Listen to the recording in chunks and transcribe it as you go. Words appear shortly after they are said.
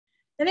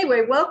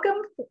Anyway, welcome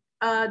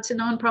to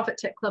Nonprofit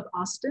Tech Club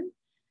Austin.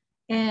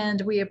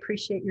 And we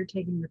appreciate your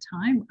taking the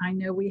time. I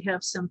know we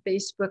have some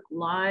Facebook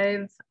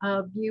Live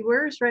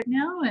viewers right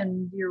now,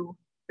 and you're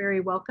very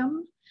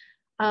welcome.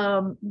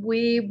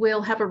 We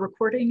will have a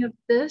recording of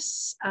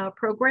this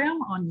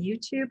program on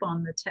YouTube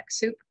on the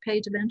TechSoup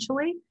page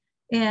eventually.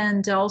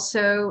 And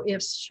also,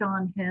 if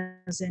Sean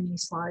has any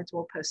slides,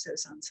 we'll post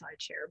those on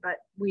SlideShare. But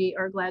we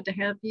are glad to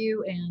have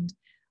you, and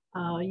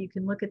you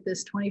can look at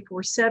this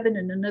 24/7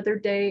 in another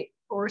day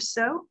or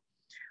so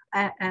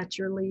at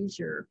your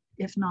leisure,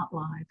 if not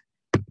live.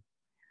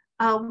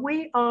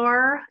 We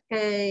are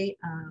a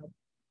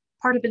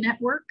part of a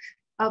network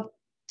of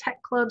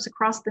tech clubs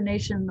across the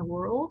nation and the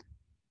world.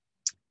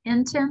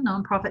 NTEN,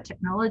 Nonprofit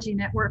Technology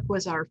Network,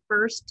 was our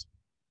first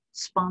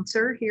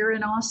sponsor here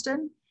in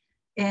Austin,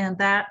 and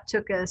that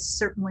took us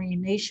certainly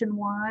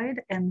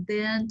nationwide. And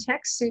then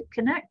TechSoup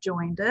Connect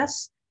joined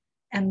us,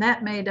 and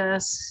that made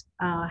us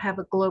have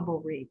a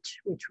global reach,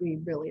 which we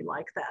really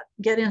like that.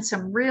 Get in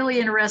some really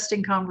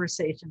interesting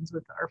conversations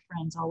with our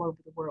friends all over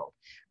the world.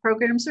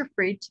 Programs are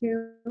free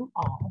to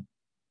all.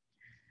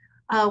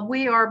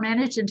 We are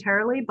managed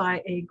entirely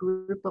by a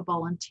group of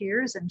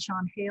volunteers, and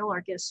Sean Hale,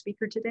 our guest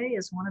speaker today,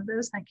 is one of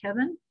those. Thank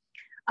Kevin.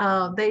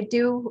 They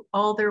do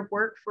all their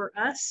work for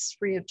us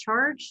free of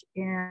charge,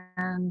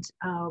 and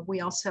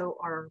we also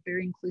are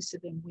very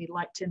inclusive, and we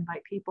like to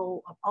invite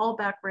people of all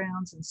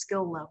backgrounds and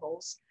skill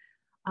levels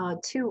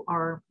to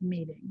our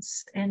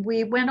meetings. And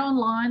we went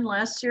online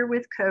last year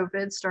with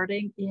COVID,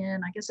 starting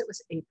in, I guess it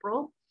was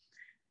April.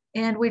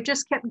 And we've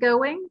just kept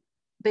going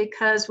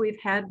because we've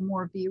had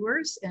more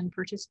viewers and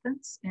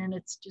participants, and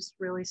it's just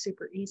really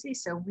super easy.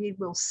 So we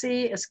will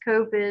see as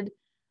COVID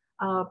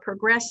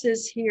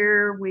progresses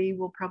here, we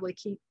will probably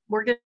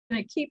we're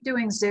gonna keep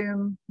doing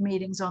Zoom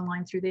meetings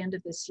online through the end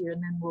of this year,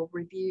 and then we'll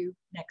review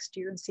next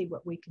year and see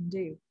what we can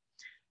do.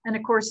 And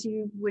of course,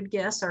 you would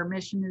guess our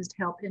mission is to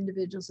help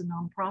individuals and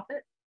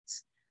nonprofits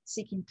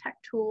seeking tech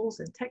tools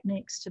and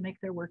techniques to make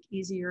their work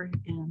easier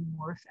and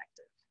more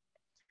effective.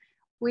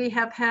 We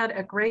have had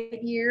a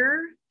great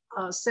year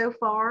so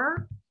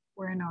far.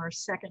 We're in our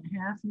second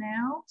half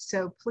now,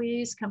 so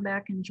please come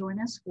back and join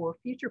us for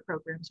future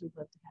programs. We'd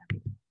love to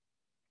have you.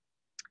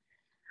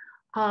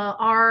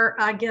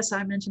 I guess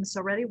I mentioned this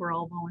already, we're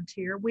all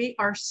volunteer. We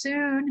are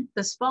soon,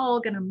 this fall,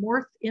 going to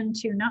morph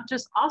into not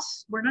just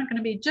us, we're not going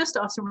to be just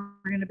Austin,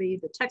 we're going to be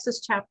the Texas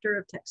chapter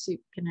of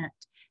TechSoup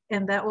Connect.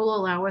 And that will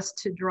allow us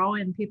to draw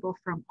in people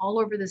from all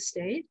over the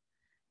state.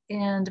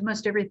 And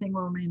most everything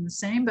will remain the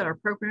same, but our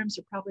programs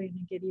are probably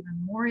going to get even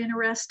more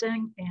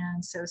interesting.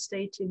 And so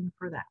stay tuned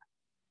for that.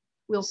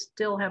 We'll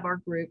still have our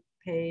group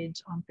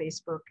page on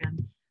Facebook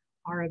and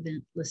our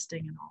event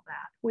listing and all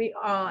that.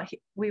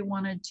 We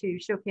wanted to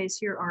showcase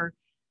here our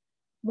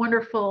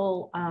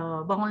wonderful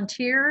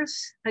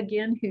volunteers,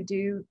 again, who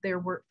do their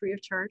work free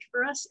of charge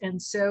for us.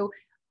 And so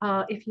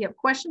if you have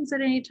questions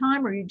at any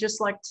time, or you just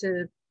like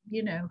to,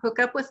 hook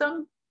up with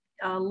them,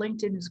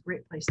 LinkedIn is a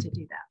great place to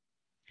do that.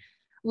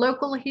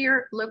 Locally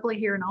here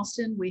in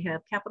Austin, we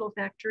have Capital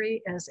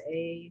Factory as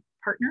a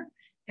partner,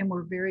 and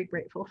we're very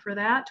grateful for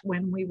that.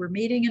 When we were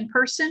meeting in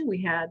person,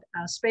 we had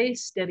a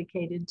space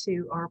dedicated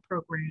to our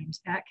programs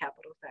at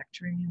Capital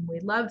Factory, and we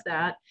love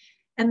that.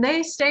 And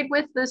they stayed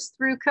with us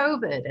through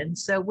COVID, and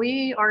so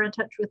we are in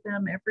touch with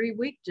them every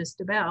week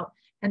just about,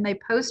 and they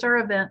post our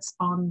events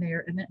on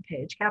their event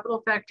page.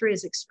 Capital Factory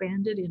has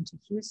expanded into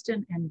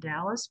Houston and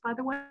Dallas, by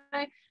the way,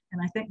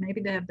 and I think maybe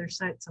they have their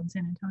sites on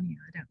San Antonio,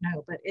 I don't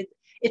know, but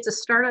it's a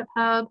startup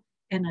hub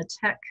and a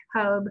tech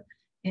hub,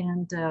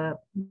 and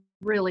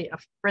really a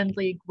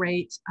friendly,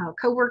 great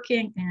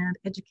co-working and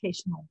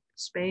educational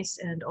space,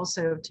 and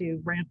also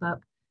to ramp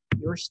up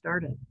your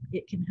startup.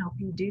 It can help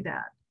you do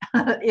that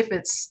if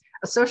it's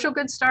a social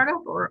good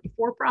startup or a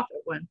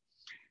for-profit one.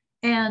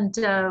 And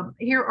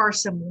here are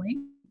some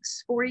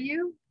links for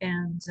you,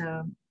 and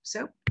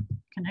so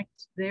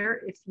connect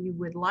there if you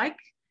would like.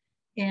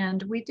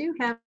 And we do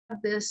have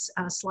this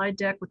slide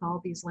deck with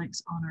all these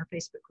links on our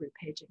Facebook group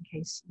page in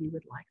case you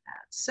would like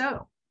that.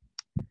 So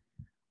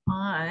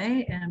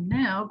I am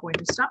now going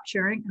to stop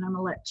sharing, and I'm going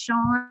to let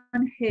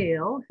Sean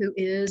Hale, who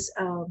is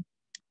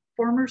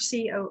former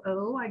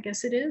COO, I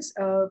guess it is,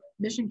 of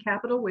Mission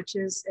Capital, which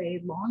is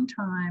a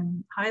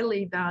longtime,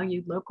 highly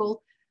valued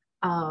local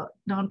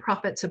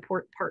nonprofit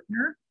support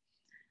partner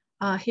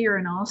here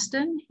in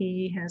Austin.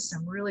 He has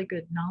some really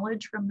good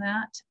knowledge from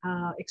that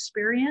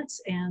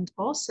experience, and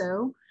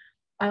also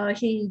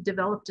he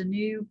developed a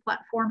new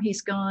platform.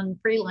 He's gone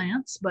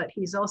freelance, but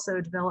he's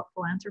also developed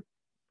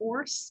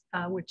Philanthroforce,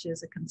 which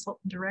is a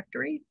consultant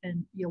directory,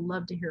 and you'll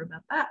love to hear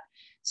about that.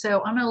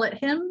 So I'm going to let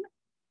him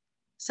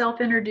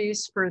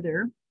self-introduce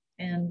further,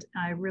 and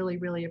I really,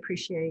 really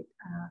appreciate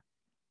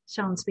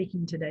Sean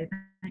speaking today.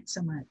 Thanks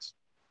so much.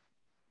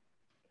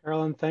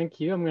 Carolyn, thank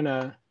you. I'm going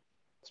to,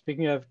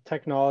 speaking of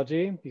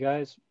technology, you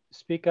guys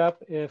speak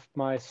up if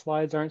my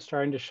slides aren't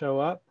starting to show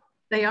up.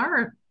 They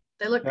are.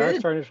 They look good. They are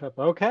starting to show up.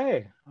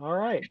 Okay. All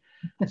right.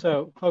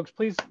 So folks,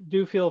 please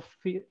do feel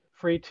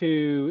free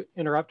to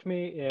interrupt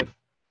me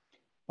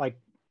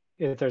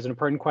if there's an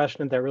important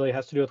question that really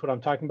has to do with what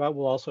I'm talking about,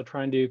 we'll also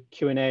try and do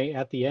Q&A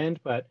at the end,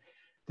 but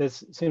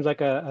this seems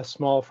like a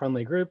small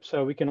friendly group,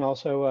 so we can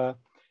also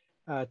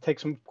take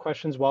some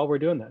questions while we're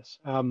doing this.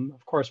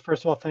 Of course,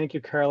 first of all, thank you,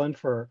 Carolyn,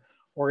 for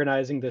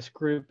organizing this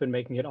group and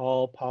making it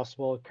all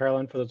possible.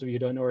 Carolyn, for those of you who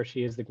don't know her,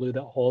 she is the glue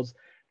that holds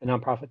the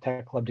Nonprofit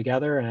Tech Club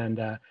together. And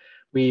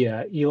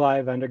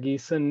Eli van der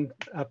Giesen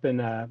up in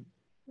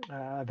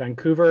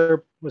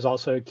Vancouver was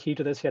also key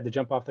to this. He had to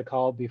jump off the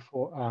call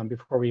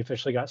before we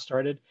officially got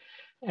started.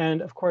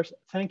 And of course,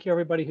 thank you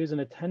everybody who's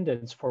in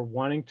attendance for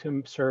wanting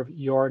to serve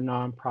your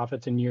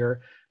nonprofits and your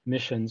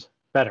missions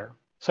better.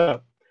 So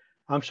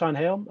I'm Sean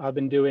Hale. I've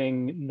been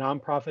doing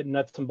nonprofit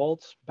nuts and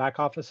bolts, back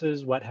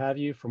offices, what have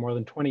you, for more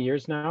than 20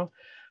 years now.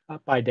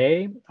 By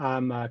day,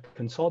 I'm a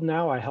consultant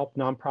now. I help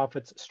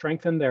nonprofits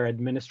strengthen their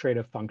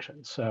administrative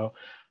functions. So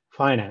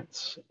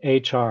finance,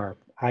 HR,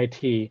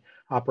 IT,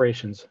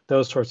 operations,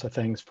 those sorts of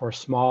things for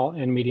small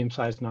and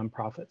medium-sized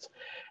nonprofits.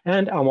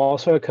 And I'm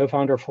also a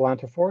co-founder of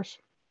Philanthroforce,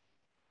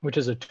 which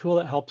is a tool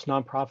that helps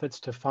nonprofits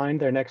to find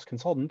their next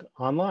consultant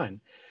online.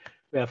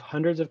 We have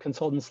hundreds of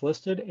consultants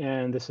listed,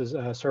 and this is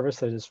a service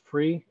that is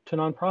free to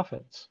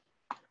nonprofits.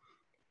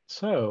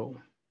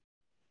 So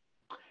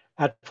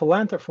at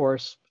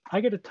Philanthroforce, I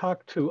get to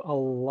talk to a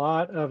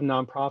lot of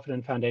nonprofit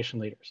and foundation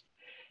leaders.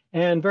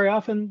 And very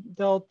often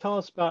they'll tell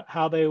us about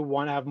how they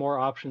want to have more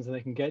options than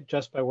they can get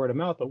just by word of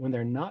mouth. But when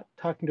they're not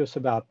talking to us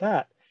about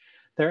that,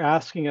 they're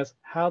asking us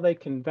how they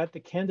can vet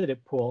the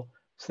candidate pool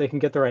so they can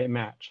get the right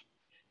match.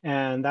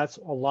 And that's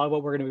a lot of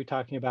what we're going to be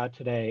talking about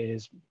today,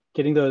 is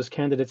getting those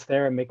candidates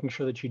there and making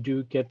sure that you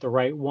do get the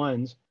right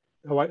ones,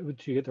 or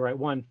you get the right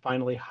one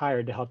finally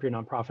hired to help your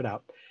nonprofit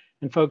out.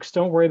 And folks,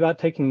 don't worry about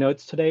taking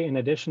notes today. In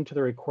addition to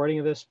the recording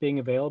of this being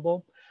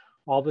available,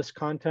 all this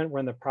content, we're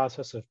in the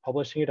process of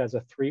publishing it as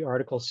a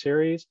 3-article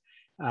series.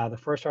 The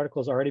first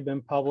article has already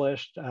been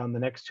published. The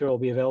next 2 will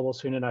be available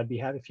soon, and I'd be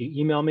happy if you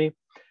email me.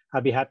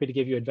 I'd be happy to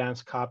give you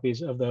advanced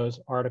copies of those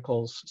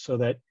articles so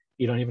that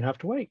you don't even have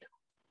to wait.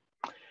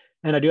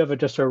 And I do have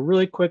just a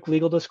really quick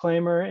legal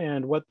disclaimer,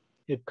 and what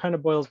it kind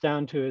of boils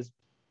down to is,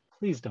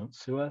 please don't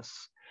sue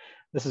us.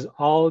 This is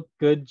all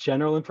good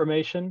general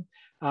information,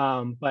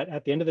 but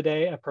at the end of the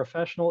day, a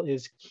professional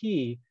is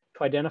key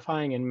to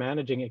identifying and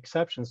managing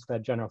exceptions to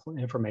that general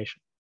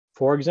information.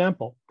 For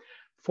example,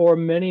 for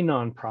many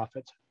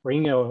nonprofits,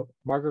 bringing a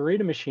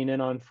margarita machine in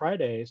on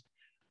Fridays,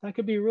 that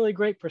could be really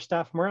great for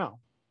staff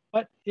morale,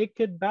 but it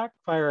could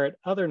backfire at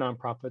other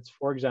nonprofits,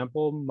 for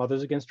example,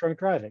 Mothers Against Drunk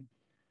Driving.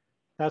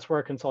 That's where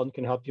a consultant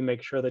can help you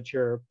make sure that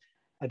you're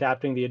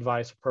adapting the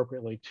advice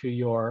appropriately to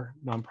your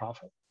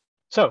nonprofit.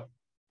 So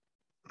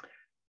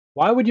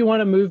why would you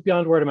want to move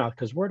beyond word of mouth?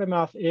 Because word of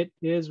mouth, it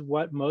is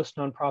what most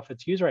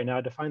nonprofits use right now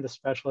to find the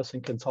specialists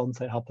and consultants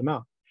that help them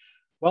out.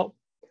 Well,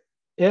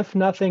 if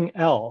nothing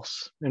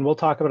else, and we'll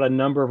talk about a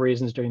number of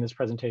reasons during this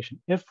presentation,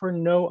 if for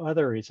no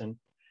other reason,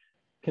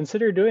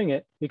 consider doing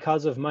it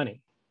because of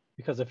money.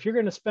 Because if you're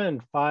going to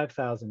spend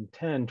 $5,000,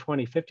 $10,000,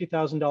 $20,000,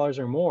 $50,000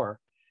 or more,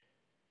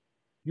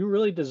 you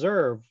really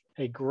deserve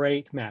a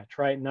great match,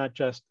 right? Not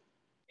just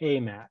a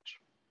match.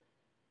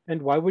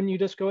 And why wouldn't you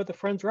just go with a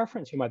friend's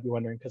reference, you might be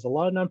wondering, because a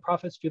lot of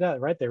nonprofits do that,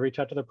 right? They reach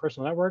out to their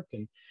personal network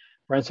and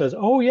friend says,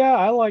 oh yeah,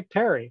 I like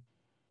Terry.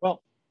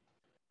 Well,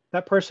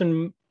 that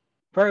person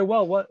very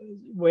well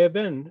may have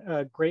been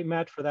a great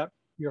match for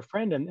your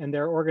friend and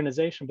their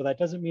organization, but that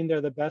doesn't mean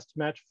they're the best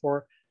match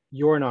for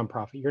your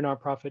nonprofit. Your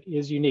nonprofit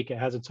is unique. It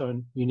has its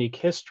own unique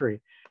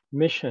history,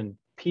 mission,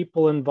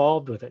 people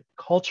involved with it,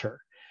 culture.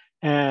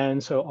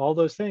 And so all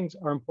those things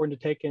are important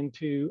to take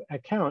into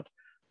account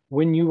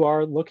when you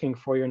are looking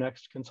for your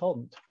next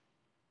consultant.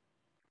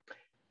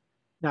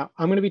 Now,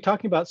 I'm going to be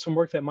talking about some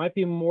work that might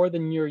be more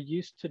than you're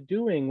used to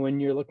doing when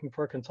you're looking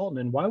for a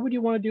consultant. And why would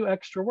you want to do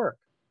extra work?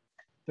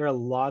 There are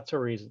lots of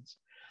reasons.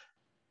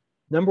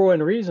 Number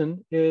one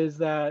reason is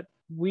that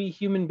we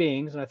human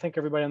beings, and I think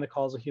everybody on the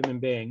call is a human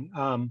being,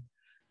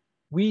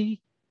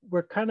 we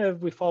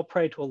fall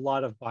prey to a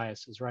lot of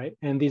biases, right?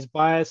 And these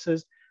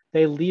biases,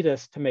 they lead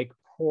us to make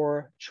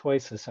poor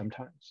choices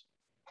sometimes.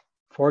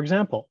 For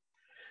example,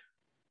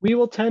 we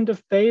will tend to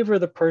favor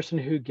the person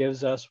who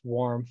gives us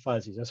warm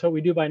fuzzies. That's what we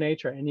do by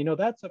nature. And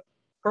that's a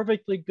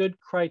perfectly good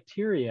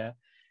criteria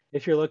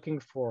if you're looking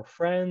for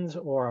friends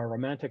or a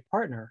romantic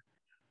partner,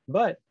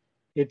 but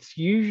it's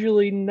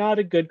usually not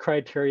a good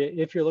criteria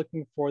if you're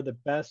looking for the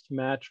best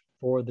match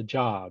for the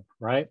job,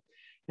 right?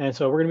 And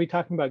so we're going to be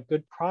talking about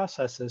good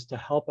processes to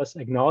help us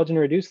acknowledge and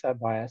reduce that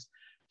bias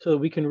so that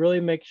we can really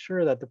make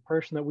sure that the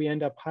person that we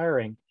end up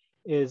hiring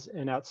is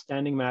an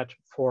outstanding match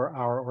for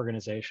our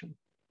organization.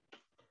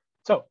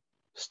 So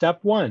step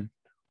one,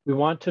 we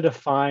want to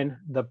define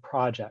the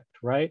project,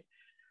 right?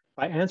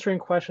 By answering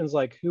questions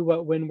like who,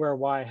 what, when, where,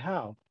 why,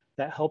 how,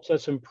 that helps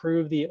us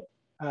improve the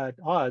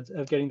odds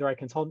of getting the right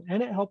consultant.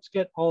 And it helps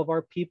get all of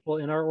our people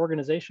in our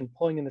organization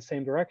pulling in the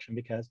same direction,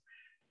 because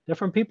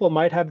different people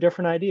might have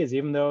different ideas.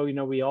 Even though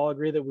we all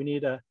agree that we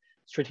need a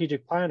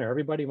strategic planner,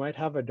 everybody might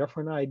have a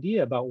different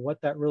idea about what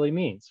that really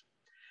means.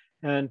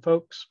 And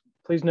folks,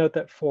 please note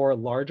that for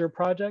larger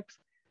projects,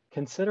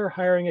 consider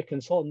hiring a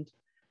consultant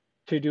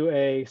to do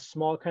a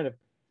small kind of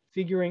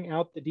figuring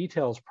out the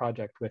details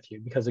project with you,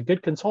 because a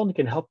good consultant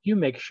can help you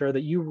make sure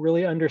that you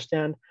really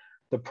understand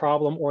the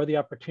problem or the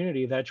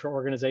opportunity that your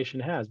organization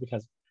has,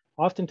 because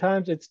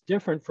oftentimes it's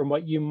different from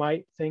what you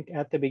might think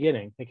at the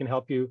beginning. They can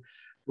help you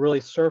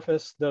really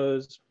surface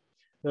those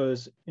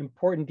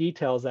important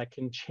details that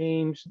can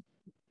change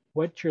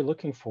what you're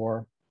looking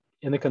for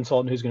in the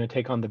consultant who's going to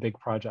take on the big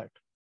project.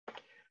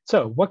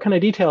 So what kind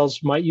of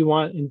details might you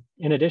want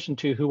in addition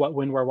to who, what,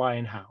 when, where, why,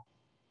 and how?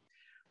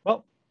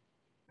 Well,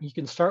 you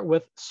can start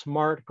with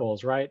SMART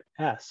goals, right?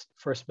 S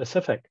for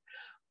specific.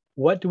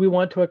 What do we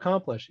want to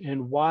accomplish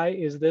and why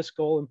is this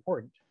goal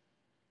important?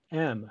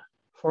 M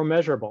for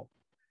measurable.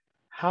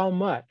 How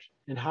much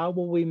and how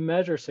will we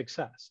measure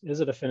success?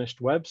 Is it a finished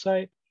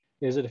website?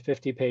 Is it a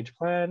 50-page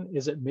plan?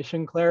 Is it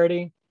mission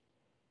clarity?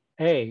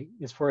 A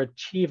is for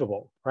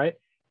achievable, right?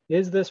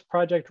 Is this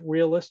project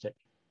realistic?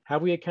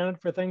 Have we accounted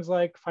for things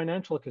like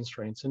financial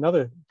constraints and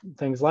other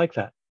things like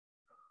that?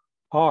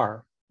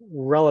 R,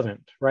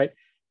 relevant, right?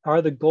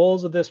 Are the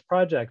goals of this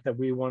project that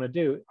we want to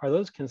do, are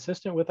those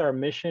consistent with our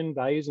mission,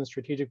 values, and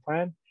strategic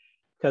plan?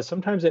 Because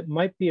sometimes it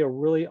might be a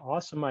really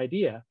awesome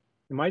idea.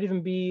 It might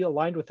even be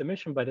aligned with the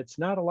mission, but it's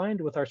not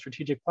aligned with our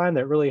strategic plan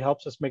that really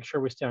helps us make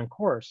sure we stay on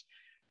course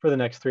for the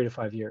next 3 to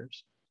 5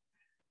 years.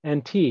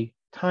 And T,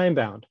 time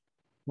bound.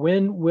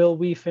 When will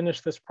we finish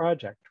this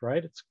project,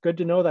 right? It's good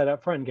to know that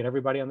up front and get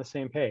everybody on the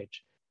same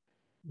page.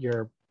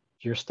 Your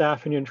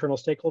staff and your internal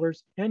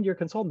stakeholders and your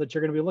consultant that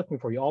you're going to be looking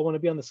for. You all want to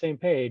be on the same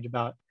page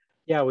about,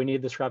 yeah, we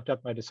need this wrapped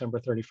up by December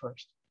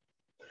 31st.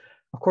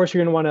 Of course,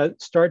 you're going to want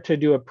to start to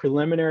do a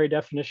preliminary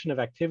definition of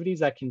activities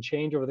that can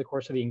change over the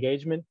course of the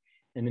engagement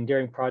and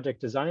during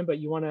project design, but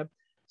you want to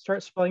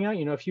start spelling out,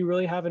 if you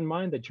really have in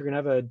mind that you're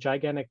going to have a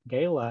gigantic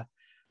gala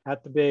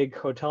at the big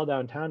hotel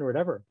downtown or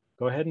whatever,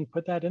 go ahead and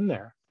put that in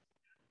there.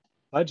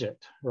 Budget,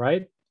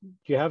 right?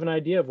 Do you have an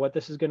idea of what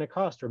this is going to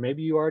cost? Or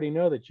maybe you already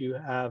know that you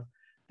have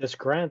this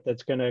grant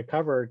that's going to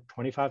cover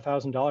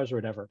 $25,000 or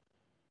whatever.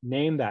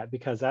 Name that,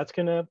 because that's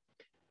going to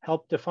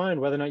help define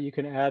whether or not you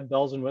can add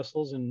bells and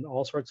whistles and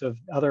all sorts of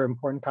other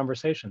important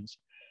conversations.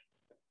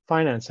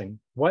 Financing.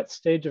 What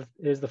stage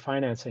is the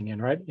financing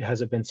in, right?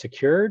 Has it been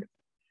secured?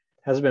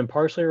 Has it been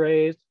partially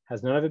raised?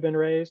 Has none of it been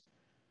raised?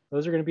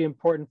 Those are going to be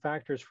important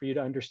factors for you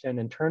to understand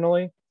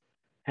internally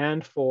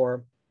and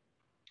for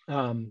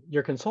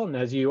your consultant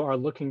as you are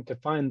looking to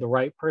find the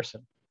right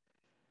person.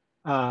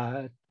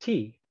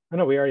 T. I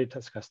know we already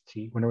discussed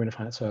T. When are we going to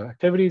find it? So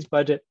activities,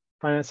 budget,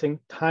 financing,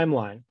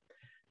 timeline.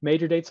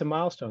 Major dates and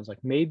milestones, like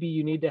maybe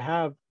you need to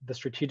have the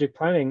strategic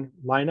planning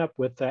line up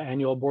with the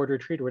annual board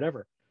retreat or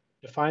whatever.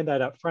 Define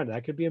that up front.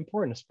 That could be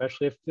important,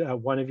 especially if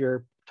one of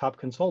your top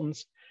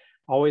consultants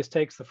always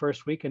takes the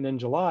first weekend in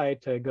July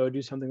to go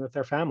do something with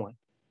their family.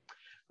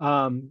 You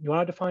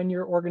want to define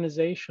your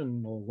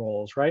organizational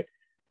roles, right?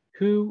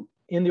 Who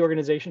in the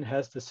organization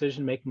has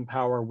decision-making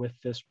power with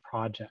this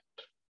project?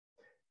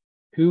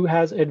 Who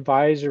has an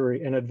advisory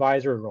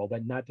role,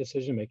 but not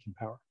decision-making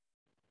power?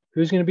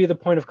 Who's going to be the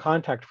point of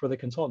contact for the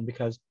consultant?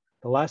 Because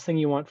the last thing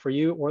you want for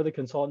you or the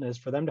consultant is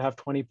for them to have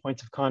 20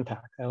 points of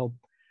contact. That'll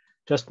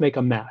just make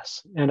a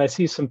mess. And I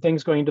see some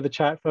things going into the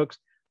chat, folks.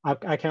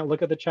 I can't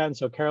look at the chat. And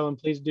so Carolyn,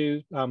 please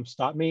do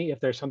stop me if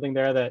there's something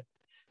there that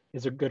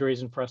is a good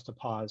reason for us to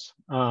pause.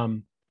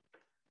 You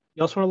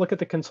also want to look at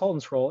the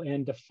consultant's role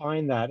and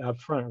define that up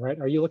front, right?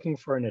 Are you looking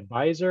for an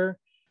advisor,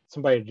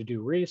 somebody to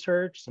do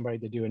research, somebody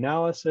to do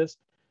analysis,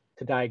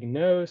 to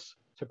diagnose,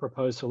 to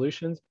propose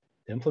solutions,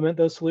 to implement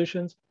those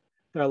solutions?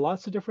 There are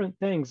lots of different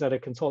things that a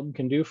consultant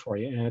can do for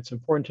you, and it's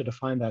important to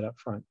define that up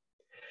front.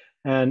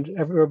 And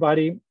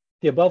everybody,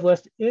 the above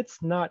list,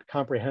 it's not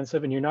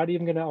comprehensive, and you're not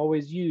even going to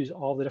always use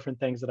all the different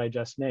things that I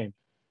just named.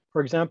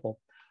 For example,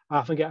 I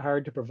often get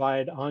hired to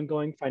provide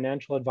ongoing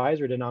financial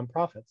advisory to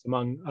nonprofits,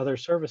 among other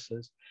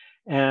services.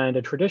 And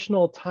a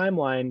traditional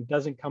timeline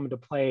doesn't come into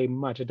play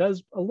much. It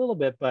does a little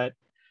bit, but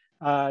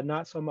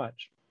not so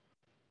much.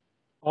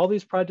 All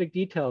these project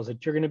details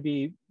that you're going to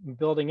be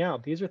building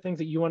out, these are things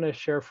that you want to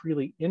share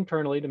freely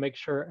internally to make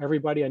sure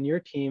everybody on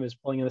your team is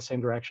pulling in the same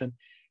direction.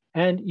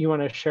 And you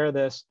want to share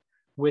this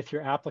with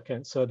your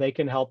applicants so they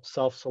can help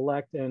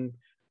self-select and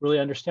really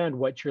understand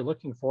what you're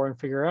looking for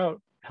and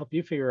help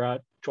you figure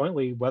out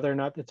jointly whether or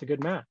not it's a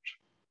good match.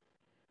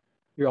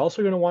 You're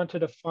also going to want to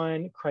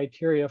define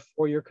criteria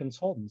for your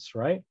consultants,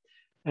 right?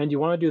 And you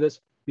want to do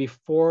this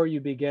before you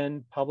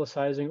begin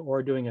publicizing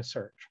or doing a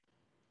search.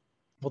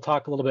 We'll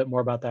talk a little bit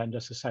more about that in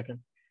just a second.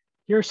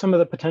 Here are some of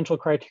the potential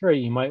criteria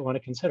you might want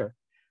to consider.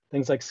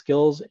 Things like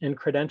skills and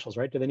credentials,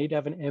 right? Do they need to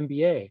have an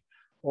MBA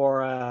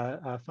or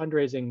a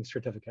fundraising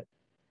certificate?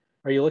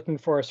 Are you looking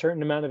for a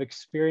certain amount of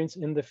experience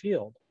in the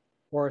field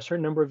or a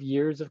certain number of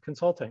years of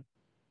consulting?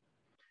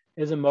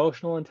 Is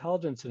emotional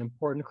intelligence an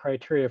important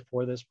criteria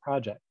for this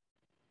project?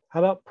 How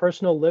about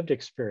personal lived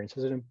experience?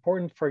 Is it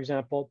important, for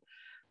example,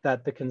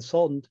 that the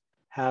consultant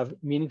have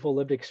meaningful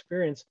lived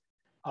experience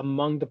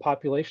among the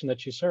population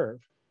that you serve?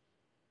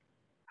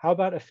 How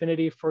about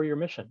affinity for your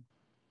mission?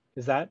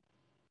 Is that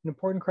an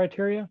important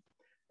criteria?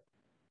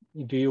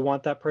 Do you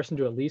want that person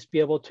to at least be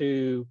able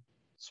to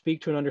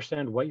speak to and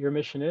understand what your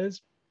mission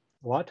is?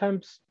 A lot of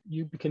times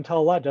you can tell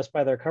a lot just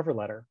by their cover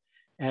letter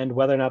and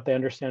whether or not they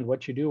understand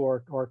what you do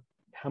or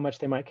how much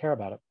they might care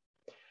about it.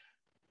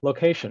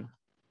 Location.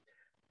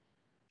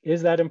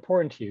 Is that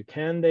important to you?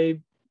 Can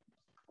they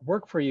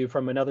work for you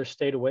from another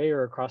state away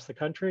or across the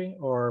country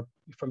or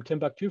from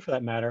Timbuktu for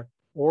that matter?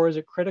 Or is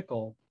it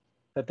critical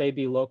that they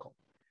be local?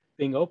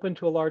 Being open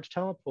to a large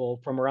talent pool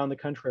from around the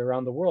country,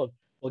 around the world,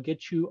 will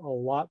get you a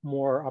lot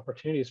more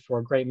opportunities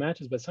for great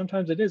matches, but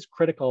sometimes it is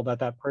critical that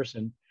that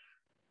person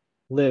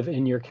live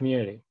in your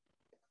community.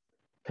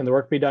 Can the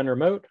work be done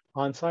remote,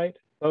 on-site,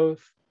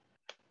 both?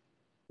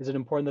 Is it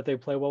important that they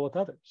play well with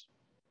others?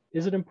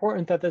 Is it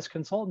important that this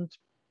consultant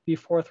be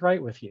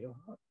forthright with you?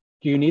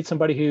 Do you need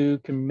somebody who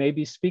can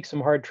maybe speak some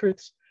hard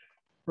truths?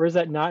 Or is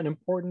that not an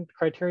important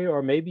criteria?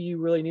 Or maybe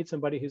you really need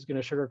somebody who's going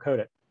to sugarcoat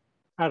it.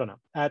 I don't know.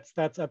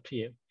 That's up to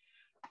you.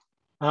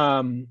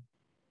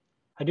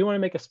 I do want to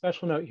make a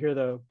special note here,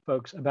 though,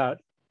 folks,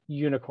 about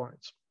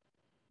unicorns.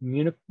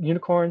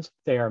 Unicorns,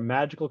 they are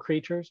magical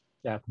creatures.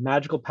 They have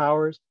magical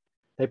powers.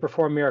 They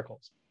perform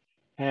miracles.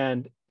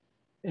 And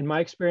in my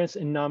experience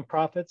in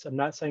nonprofits, I'm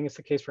not saying it's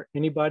the case for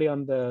anybody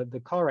on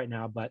the call right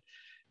now, but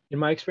in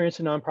my experience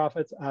in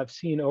nonprofits, I've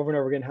seen over and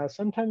over again how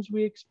sometimes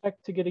we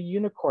expect to get a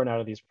unicorn out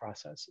of these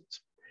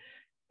processes.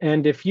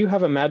 And if you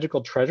have a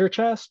magical treasure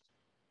chest,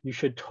 you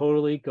should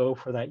totally go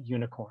for that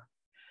unicorn.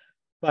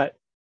 But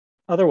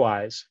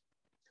otherwise,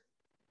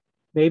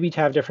 maybe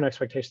to have different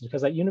expectations,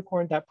 because that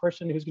unicorn, that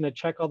person who's going to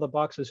check all the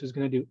boxes, who's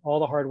going to do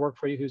all the hard work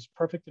for you, who's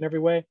perfect in every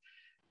way,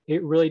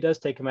 it really does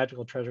take a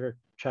magical treasure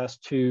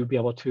chest to be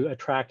able to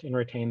attract and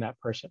retain that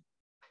person.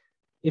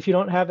 If you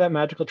don't have that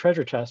magical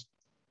treasure chest,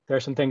 there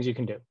are some things you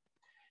can do.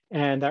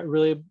 And that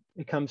really,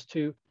 it comes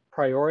to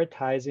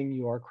prioritizing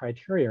your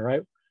criteria,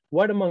 right?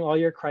 What among all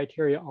your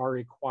criteria are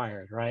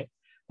required, right?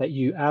 That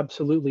you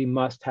absolutely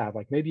must have.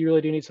 Like maybe you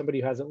really do need somebody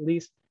who has at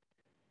least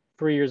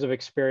 3 years of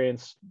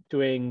experience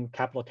doing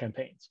capital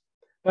campaigns,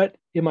 but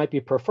it might be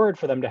preferred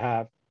for them to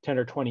have 10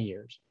 or 20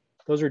 years.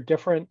 Those are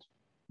different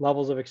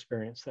levels of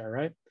experience there,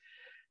 right?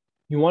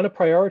 You want to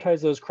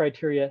prioritize those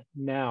criteria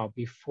now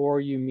before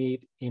you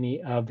meet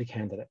any of the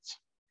candidates.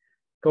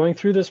 Going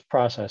through this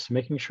process,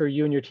 making sure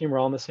you and your team are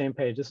all on the same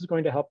page, this is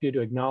going to help you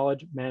to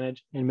acknowledge,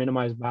 manage, and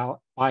minimize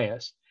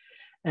bias.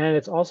 And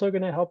it's also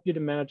going to help you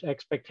to manage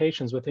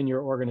expectations within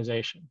your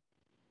organization.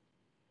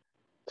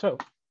 So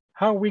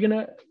how are we going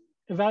to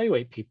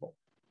evaluate people?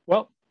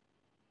 Well,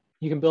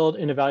 you can build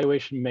an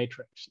evaluation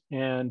matrix.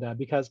 And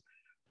because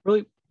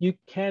really you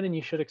can and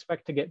you should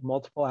expect to get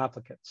multiple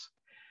applicants.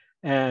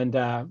 And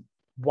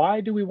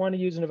why do we want to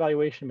use an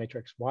evaluation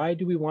matrix? Why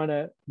do we want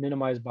to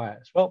minimize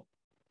bias? Well,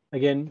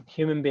 again,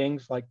 human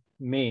beings like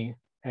me,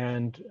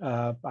 and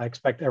I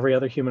expect every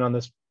other human on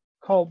this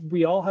call,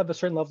 we all have a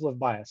certain level of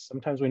bias.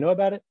 Sometimes we know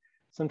about it,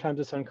 sometimes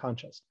it's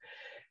unconscious.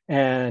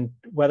 And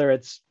whether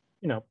it's,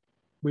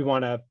 we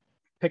want to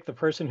pick the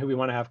person who we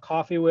want to have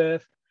coffee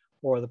with,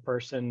 or the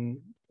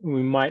person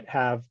we might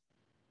have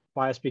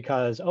bias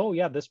because, oh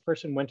yeah, this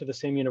person went to the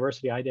same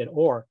university I did,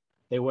 or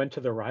they went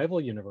to the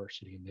rival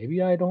university.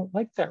 Maybe I don't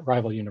like that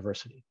rival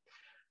university.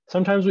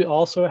 Sometimes we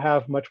also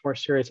have much more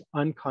serious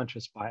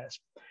unconscious bias.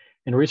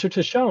 And research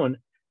has shown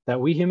that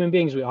we human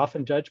beings, we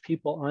often judge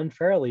people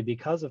unfairly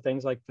because of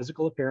things like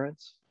physical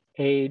appearance,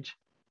 age,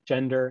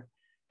 gender,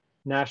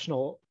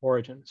 national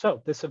origin.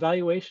 So this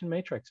evaluation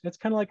matrix, it's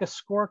kind of like a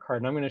scorecard.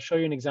 And I'm going to show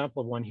you an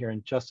example of one here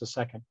in just a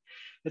second.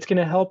 It's going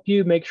to help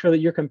you make sure that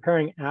you're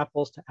comparing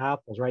apples to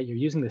apples, right? You're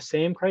using the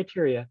same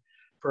criteria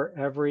for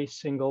every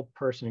single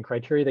person,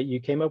 criteria that you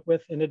came up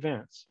with in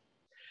advance.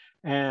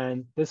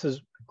 And this is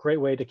a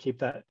great way to keep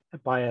that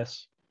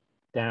bias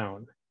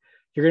down.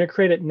 You're going to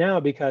create it now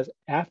because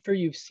after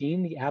you've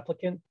seen the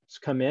applicants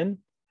come in,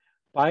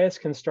 bias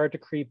can start to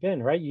creep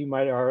in, right? You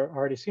might have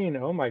already seen,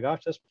 oh my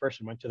gosh, this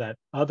person went to that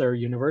other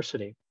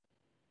university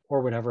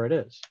or whatever it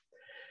is.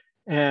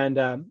 And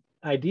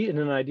in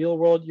an ideal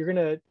world, you're going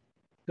to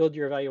build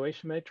your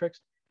evaluation matrix,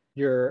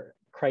 your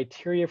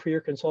criteria for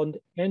your consultant,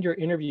 and your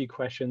interview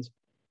questions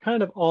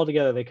kind of all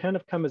together. They kind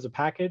of come as a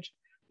package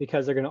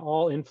because they're going to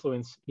all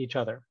influence each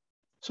other.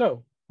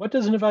 So what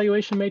does an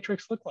evaluation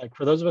matrix look like?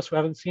 For those of us who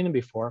haven't seen it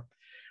before,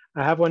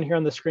 I have one here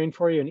on the screen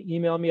for you, and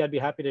email me. I'd be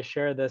happy to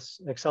share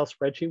this Excel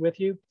spreadsheet with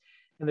you.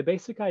 And the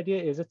basic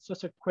idea is it's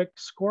just a quick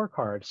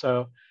scorecard.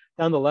 So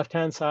down the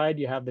left-hand side,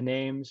 you have the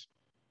names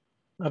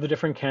of the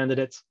different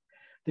candidates.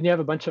 Then you have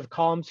a bunch of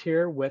columns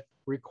here with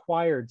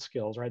required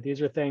skills, right?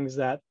 These are things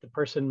that the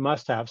person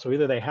must have. So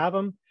either they have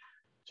them,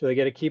 so they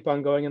get to keep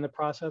on going in the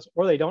process,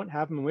 or they don't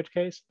have them, in which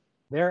case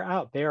they're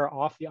out, they are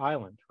off the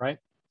island, right?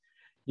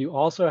 You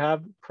also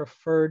have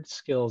preferred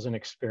skills and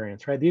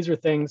experience, right? These are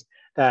things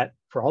that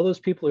for all those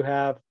people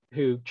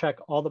who check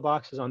all the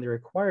boxes on the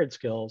required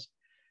skills,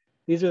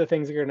 these are the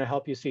things that are going to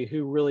help you see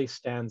who really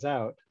stands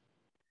out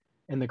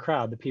in the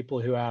crowd, the people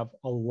who have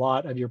a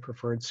lot of your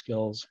preferred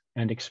skills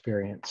and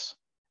experience.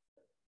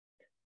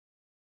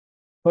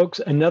 Folks,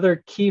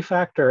 another key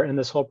factor in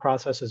this whole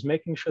process is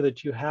making sure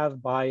that you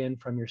have buy-in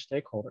from your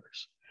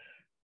stakeholders.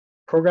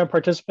 Program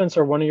participants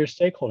are one of your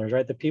stakeholders,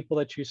 right? The people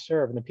that you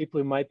serve and the people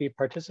who might be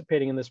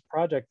participating in this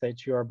project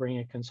that you are bringing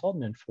a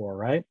consultant in for,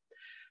 right?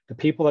 The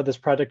people that this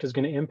project is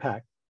going to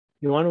impact.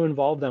 You want to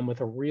involve them with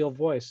a real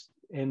voice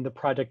in the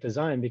project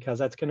design, because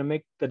that's going to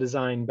make the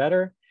design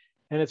better,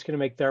 and it's going to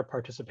make their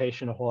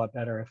participation a whole lot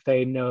better if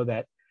they know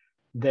that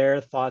their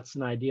thoughts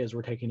and ideas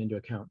were taken into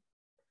account.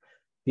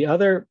 The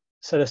other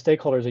set of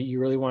stakeholders that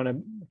you really want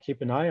to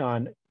keep an eye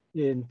on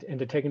and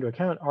to take into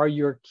account are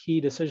your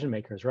key decision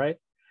makers, right?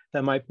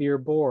 That might be your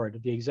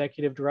board, the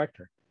executive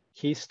director,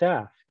 key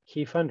staff,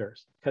 key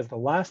funders, because the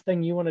last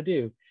thing you want to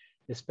do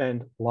is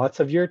spend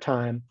lots of your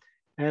time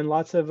and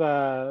lots of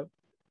the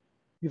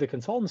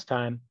consultant's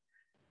time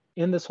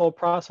in this whole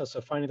process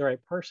of finding the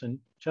right person,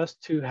 just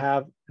to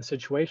have a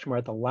situation where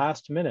at the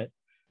last minute,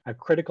 a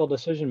critical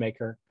decision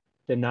maker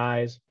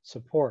denies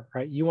support,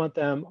 right? You want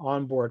them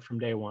on board from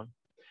day one.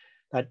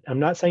 I'm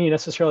not saying you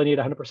necessarily need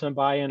 100%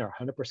 buy-in or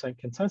 100%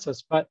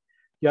 consensus, but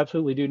you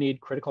absolutely do need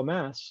critical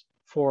mass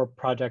for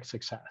project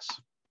success.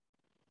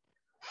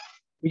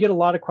 We get a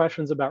lot of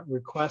questions about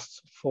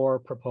requests for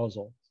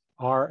proposal,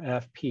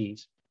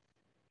 RFPs.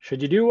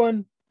 Should you do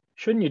one?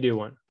 Shouldn't you do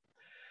one?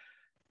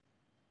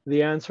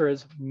 The answer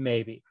is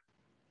maybe.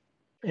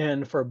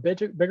 And for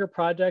bigger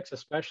projects,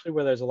 especially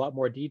where there's a lot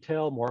more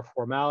detail, more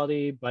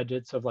formality,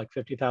 budgets of like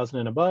 50,000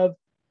 and above,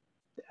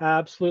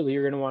 absolutely,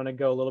 you're going to want to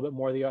go a little bit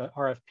more the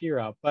RFP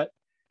route. But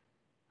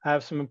I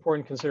have some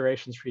important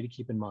considerations for you to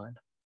keep in mind.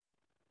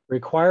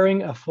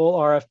 Requiring a full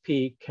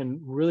RFP can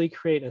really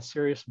create a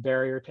serious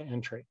barrier to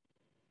entry.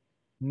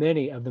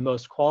 Many of the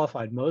most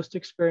qualified, most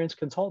experienced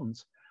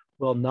consultants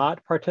will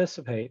not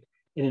participate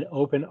in an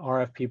open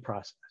RFP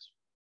process.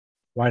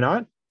 Why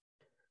not?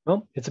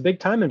 Well, it's a big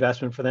time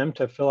investment for them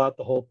to fill out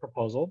the whole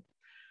proposal.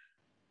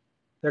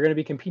 They're going to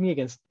be competing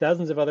against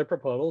dozens of other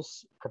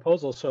proposals,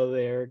 so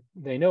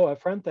they know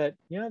upfront that,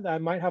 yeah, I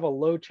might have a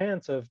low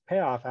chance of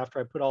payoff after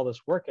I put all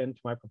this work into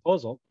my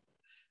proposal.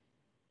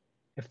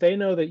 If they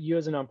know that you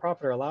as a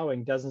nonprofit are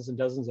allowing dozens and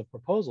dozens of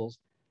proposals,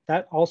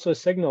 that also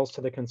signals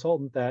to the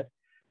consultant that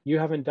you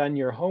haven't done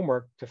your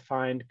homework to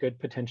find good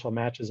potential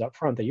matches up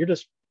front, that you're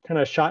just kind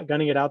of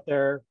shotgunning it out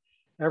there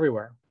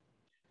everywhere.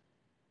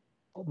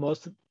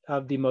 Most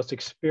of the most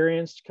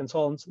experienced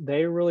consultants,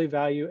 they really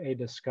value a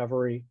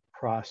discovery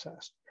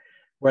process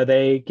where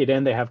they get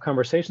in, they have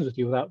conversations with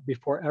you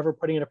before ever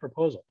putting in a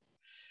proposal.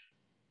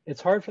 It's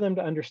hard for them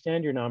to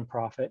understand your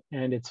nonprofit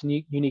and its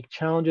unique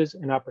challenges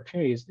and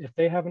opportunities if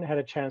they haven't had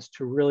a chance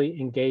to really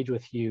engage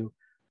with you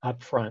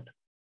up front.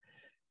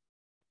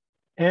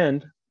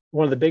 And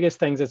one of the biggest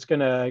things that's going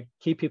to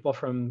keep people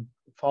from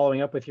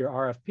following up with your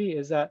RFP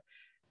is that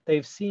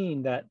they've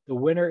seen that the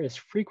winner is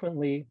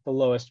frequently the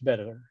lowest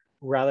bidder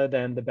rather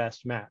than the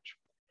best match.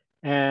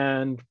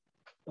 And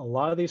a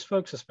lot of these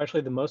folks, especially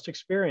the most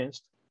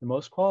experienced, the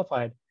most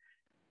qualified,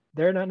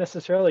 they're not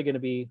necessarily going to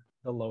be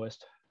the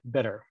lowest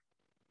bidder.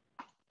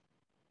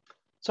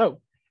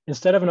 So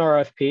instead of an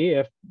RFP,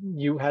 if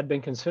you had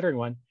been considering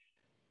one,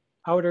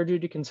 I would urge you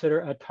to consider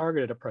a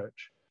targeted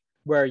approach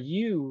where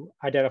you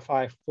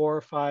identify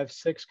 4, 5,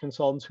 6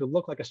 consultants who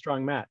look like a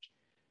strong match.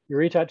 You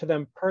reach out to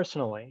them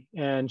personally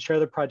and share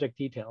the project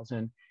details.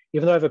 And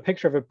even though I have a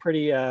picture of a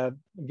pretty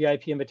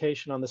VIP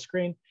invitation on the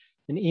screen,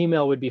 an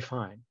email would be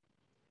fine.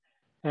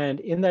 And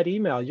in that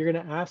email, you're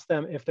going to ask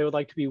them if they would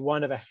like to be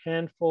one of a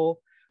handful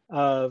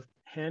of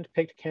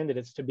hand-picked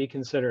candidates to be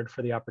considered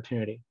for the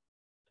opportunity.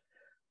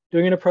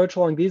 Doing an approach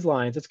along these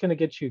lines, it's going to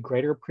get you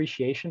greater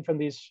appreciation from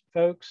these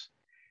folks.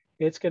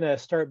 It's going to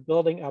start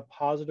building a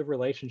positive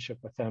relationship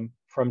with them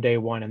from day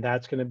one. And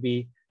that's going to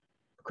be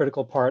a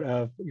critical part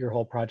of your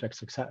whole project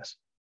success.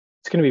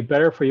 It's going to be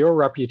better for your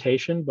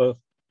reputation, both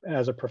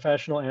as a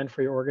professional and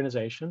for your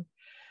organization.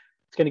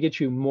 It's going to get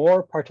you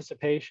more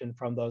participation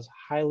from those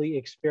highly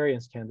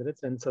experienced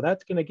candidates. And so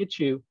that's going to get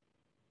you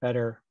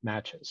better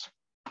matches.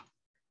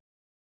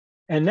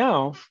 And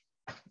now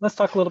let's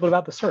talk a little bit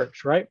about the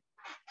search, right?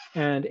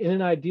 And in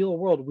an ideal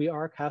world, we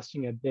are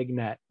casting a big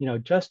net. You know,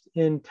 just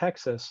in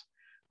Texas,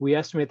 we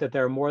estimate that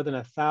there are more than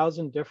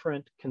 1,000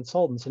 different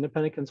consultants,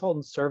 independent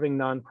consultants serving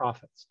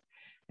nonprofits.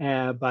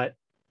 And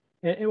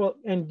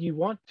you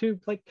want to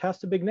like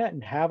cast a big net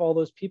and have all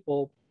those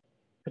people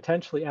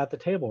potentially at the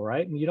table,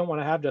 right? And you don't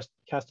want to have just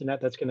cast a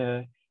net that's going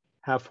to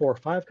have 4 or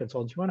 5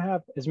 consultants. You want to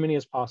have as many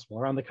as possible.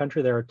 Around the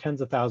country, there are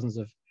tens of thousands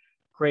of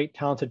great,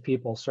 talented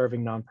people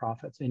serving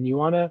nonprofits. And you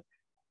want to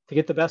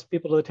get the best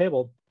people to the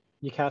table,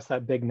 you cast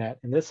that big net.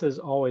 And this has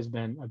always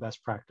been a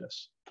best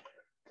practice.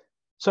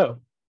 So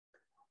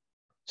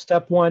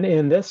step 1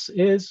 in this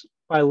is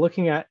by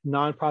looking at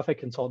nonprofit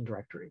consultant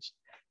directories.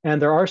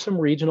 And there are some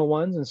regional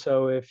ones. And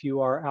so if you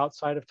are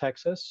outside of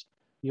Texas,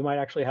 you might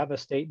actually have a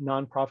state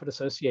nonprofit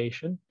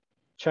association.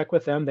 Check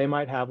with them. They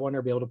might have one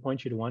or be able to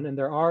point you to one. And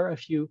there are a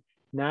few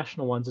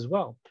national ones as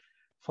well.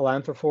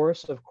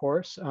 Philanthroforce, of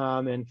course,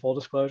 in full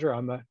disclosure,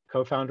 I'm a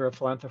co-founder of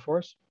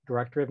Philanthroforce,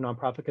 director of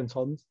nonprofit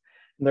consultants.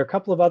 And there are a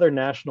couple of other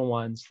national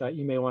ones that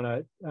you may want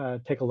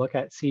to take a look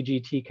at.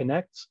 CGT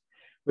Connects,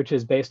 which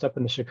is based up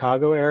in the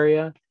Chicago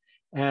area,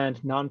 and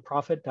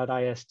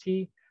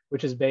nonprofit.ist.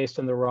 which is based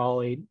in the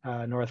Raleigh,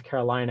 North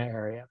Carolina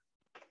area.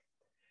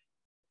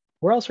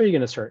 Where else are you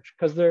going to search?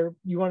 Because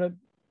you want to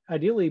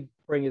ideally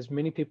bring as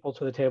many people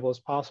to the table as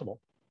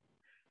possible.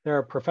 There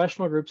are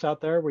professional groups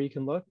out there where you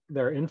can look.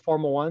 There are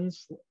informal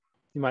ones.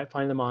 You might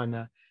find them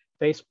on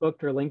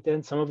Facebook or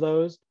LinkedIn. Some of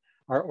those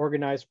are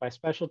organized by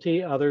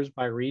specialty, others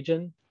by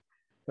region.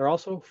 There are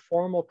also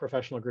formal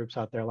professional groups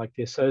out there like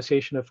the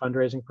Association of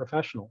Fundraising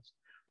Professionals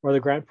or the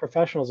Grant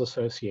Professionals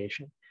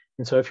Association.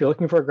 And so if you're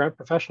looking for a grant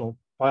professional,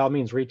 by all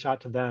means, reach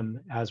out to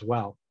them as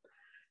well.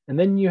 And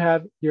then you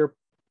have your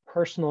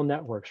personal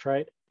networks,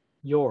 right?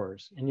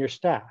 Yours and your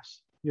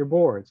staffs, your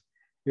boards,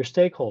 your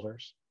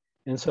stakeholders.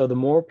 And so the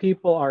more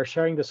people are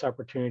sharing this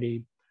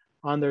opportunity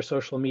on their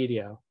social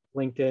media,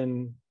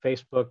 LinkedIn,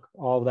 Facebook,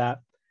 all of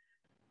that,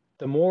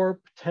 the more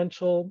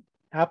potential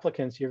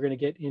applicants you're going to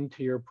get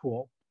into your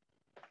pool.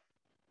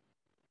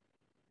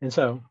 And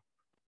so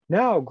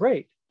now,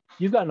 great,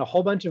 you've gotten a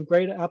whole bunch of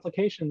great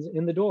applications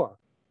in the door.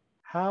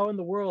 How in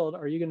the world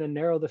are you going to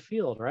narrow the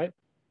field, right?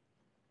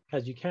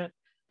 Because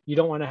you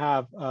don't want to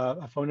have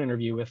a phone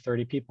interview with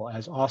 30 people,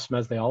 as awesome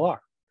as they all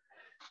are.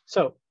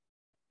 So,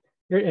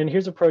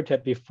 here's a pro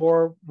tip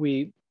before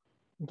we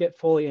get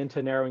fully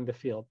into narrowing the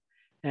field,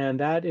 and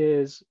that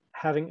is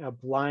having a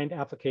blind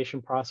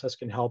application process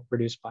can help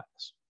reduce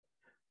bias.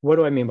 What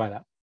do I mean by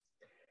that?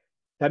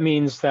 That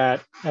means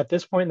that at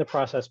this point in the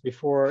process,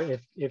 before,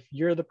 if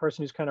you're the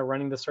person who's kind of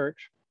running the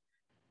search,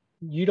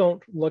 you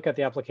don't look at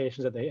the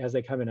applications as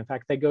they come in. In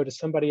fact, they go to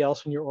somebody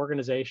else in your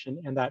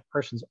organization, and that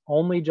person's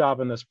only job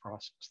in this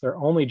process, their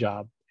only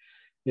job,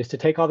 is to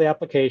take all the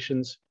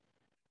applications,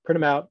 print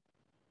them out,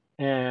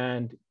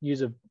 and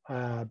use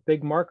a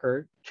big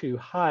marker to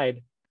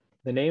hide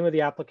the name of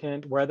the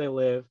applicant, where they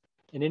live,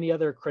 and any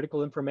other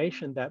critical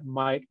information that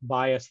might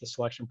bias the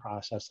selection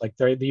process, like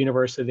the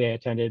university they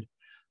attended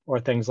or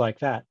things like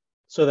that.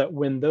 So that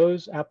when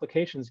those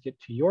applications get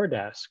to your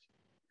desk,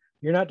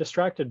 you're not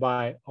distracted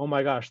by, oh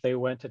my gosh, they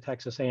went to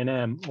Texas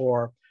A&M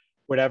or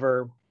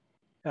whatever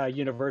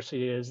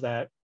university it is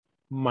that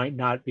might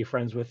not be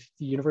friends with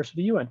the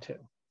university you went to,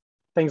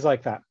 things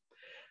like that.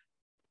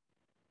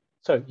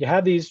 So you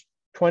have these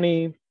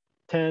 20,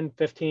 10,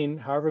 15,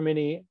 however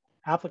many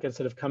applicants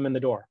that have come in the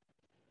door.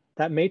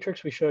 That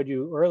matrix we showed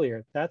you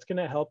earlier, that's going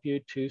to help you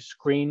to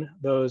screen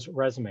those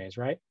resumes,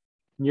 right?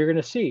 And you're going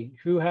to see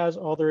who has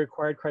all the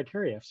required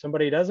criteria. If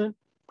somebody doesn't,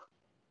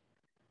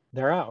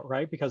 they're out,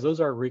 right? Because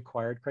those are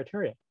required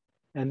criteria.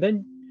 And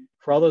then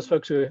for all those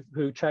folks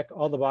who check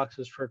all the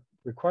boxes for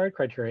required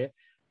criteria,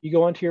 you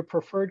go on to your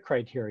preferred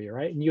criteria,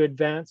 right? And you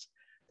advance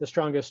the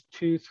strongest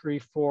 2, 3,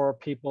 4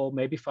 people,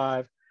 maybe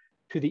 5,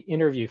 to the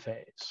interview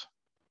phase.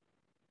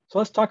 So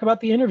let's talk about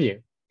the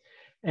interview.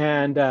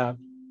 And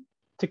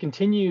to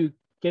continue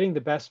getting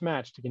the best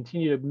match, to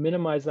continue to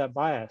minimize that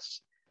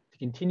bias, to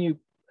continue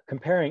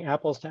comparing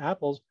apples to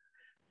apples,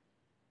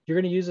 you're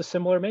going to use a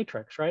similar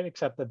matrix, right?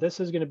 Except that this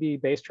is going to be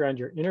based around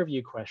your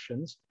interview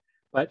questions,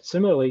 but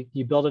similarly,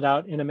 you build it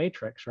out in a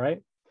matrix,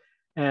 right?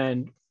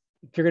 And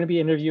if you're going to be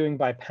interviewing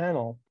by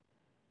panel,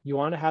 you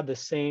want to have the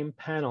same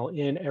panel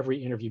in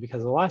every interview,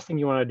 because the last thing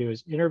you want to do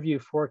is interview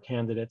 4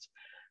 candidates,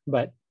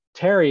 but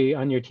Terry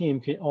on your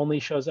team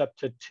only shows up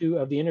to 2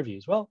 of the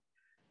interviews. Well,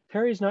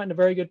 Terry's not in a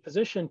very good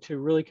position to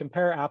really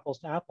compare apples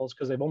to apples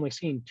because they've only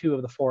seen 2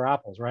 of the 4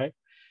 apples, right?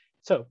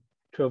 So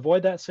to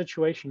avoid that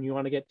situation, you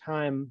want to get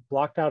time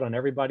blocked out on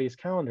everybody's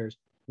calendars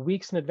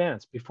weeks in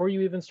advance before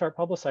you even start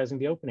publicizing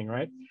the opening,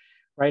 right?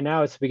 Right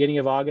now, it's the beginning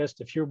of August.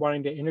 If you're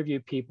wanting to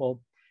interview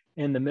people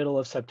in the middle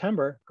of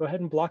September, go ahead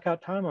and block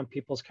out time on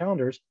people's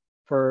calendars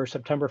for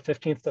September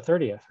 15th to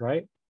 30th,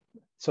 right?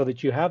 So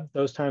that you have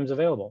those times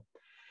available.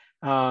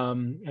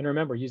 And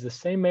remember, use the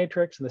same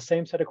matrix and the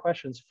same set of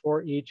questions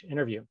for each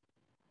interview.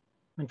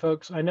 And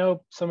folks, I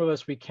know some of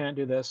us, we can't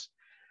do this.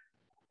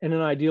 In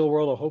an ideal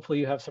world, or hopefully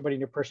you have somebody in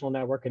your personal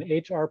network, an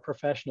HR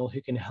professional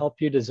who can help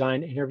you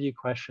design interview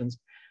questions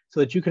so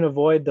that you can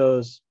avoid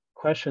those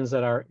questions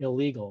that are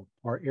illegal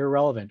or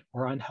irrelevant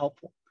or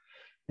unhelpful.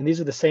 And these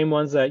are the same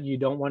ones that you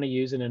don't want to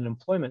use in an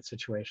employment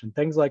situation.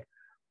 Things like,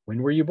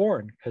 when were you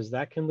born? Because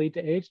that can lead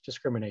to age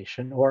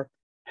discrimination. Or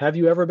have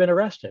you ever been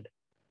arrested?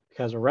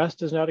 Because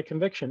arrest is not a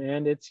conviction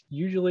and it's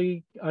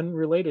usually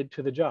unrelated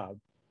to the job.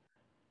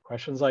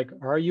 Questions like,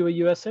 are you a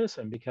US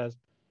citizen? Because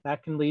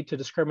that can lead to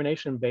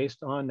discrimination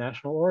based on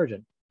national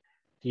origin.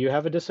 Do you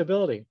have a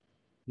disability?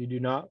 You do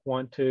not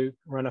want to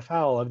run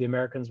afoul of the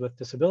Americans with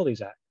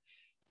Disabilities Act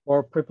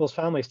or people's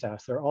family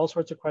status. There are all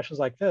sorts of questions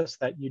like this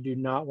that you do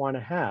not want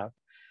to have.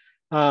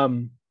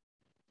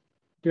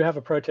 Do have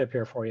a pro tip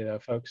here for you though,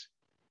 folks.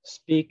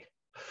 Speak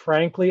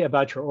frankly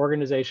about your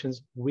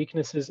organization's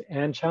weaknesses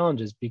and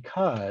challenges,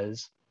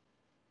 because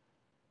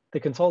the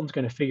consultant's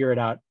going to figure it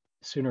out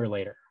sooner or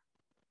later.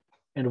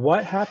 And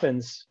what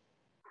happens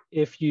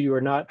if you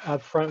are not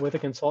upfront with a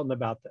consultant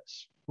about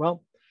this?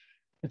 Well,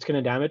 it's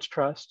going to damage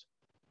trust.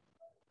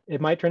 It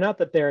might turn out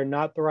that they're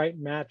not the right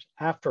match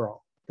after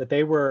all, that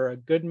they were a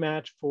good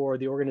match for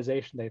the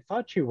organization they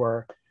thought you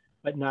were,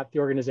 but not the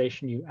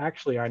organization you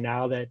actually are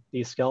now that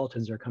these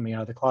skeletons are coming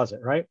out of the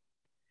closet, right?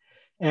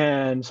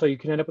 And so you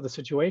can end up with a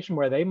situation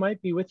where they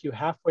might be with you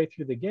halfway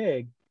through the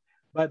gig,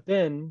 but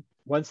then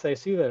once they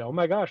see that, oh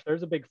my gosh,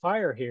 there's a big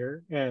fire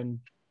here, and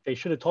they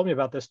should have told me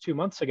about this 2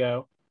 months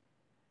ago,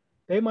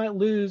 they might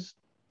lose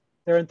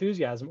their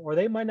enthusiasm, or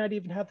they might not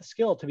even have the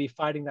skill to be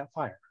fighting that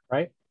fire,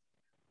 right?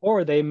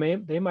 Or they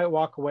might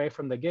walk away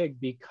from the gig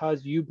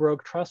because you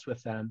broke trust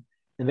with them,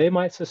 and they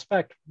might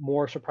suspect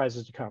more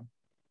surprises to come.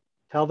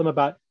 Tell them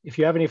about, if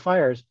you have any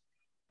fires,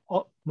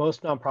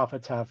 most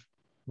nonprofits have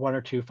 1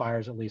 or 2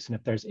 fires at least. And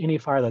if there's any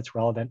fire that's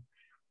relevant,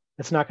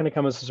 it's not going to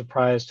come as a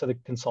surprise to the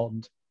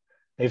consultant.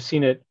 They've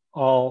seen it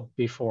all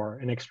before.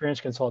 An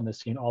experienced consultant has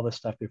seen all this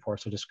stuff before.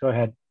 So just go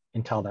ahead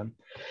and tell them.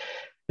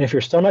 And if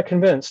you're still not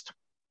convinced,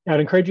 I'd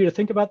encourage you to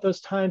think about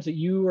those times that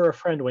you or a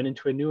friend went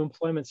into a new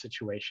employment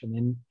situation.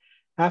 And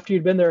after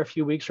you'd been there a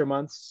few weeks or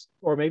months,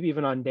 or maybe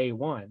even on day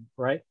 1,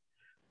 right?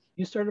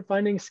 You started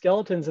finding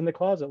skeletons in the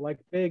closet, like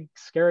big,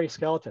 scary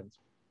skeletons.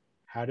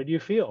 How did you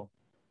feel?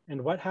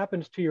 And what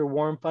happened to your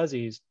warm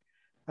fuzzies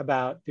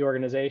about the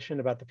organization,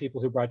 about the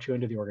people who brought you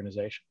into the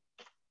organization?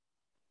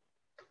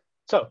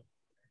 So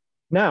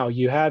now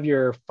you have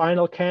your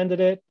final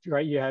candidate,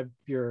 right? You have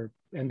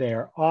and they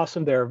are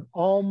awesome. They're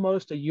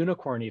almost a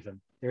unicorn even.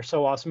 They're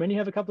so awesome. And you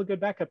have a couple of good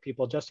backup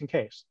people just in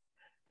case.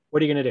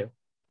 What are you going to do?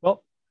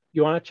 Well,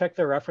 you want to check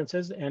their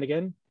references. And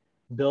again,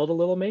 build a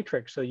little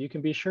matrix so you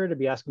can be sure to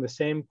be asking the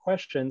same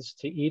questions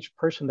to each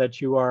person that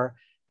you are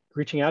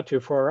reaching out to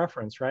for a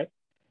reference, right?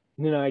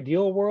 In an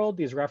ideal world,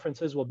 these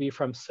references will be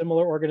from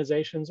similar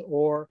organizations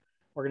or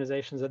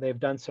organizations that they've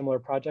done similar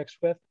projects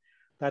with.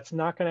 That's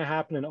not going to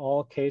happen in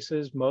all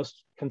cases.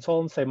 Most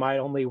consultants, they might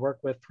only work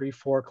with 3,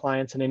 4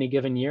 clients in any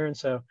given year. And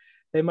so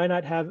they might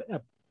not have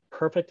a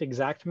perfect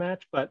exact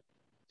match, but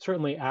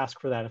certainly ask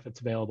for that if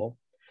it's available.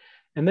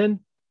 And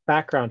then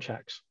background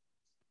checks.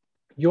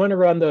 You want to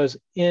run those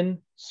in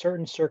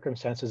certain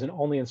circumstances and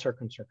only in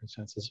certain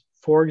circumstances.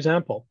 For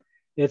example,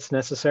 it's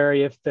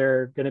necessary if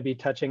they're going to be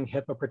touching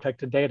HIPAA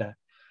protected data,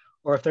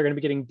 or if they're going to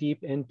be getting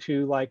deep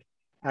into like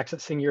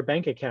accessing your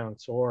bank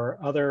accounts or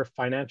other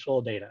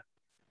financial data,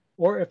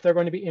 or if they're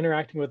going to be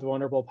interacting with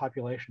vulnerable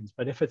populations.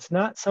 But if it's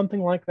not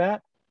something like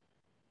that,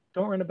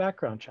 don't run a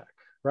background check,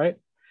 right?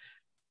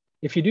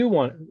 If you do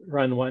want to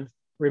run one,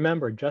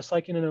 remember, just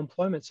like in an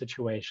employment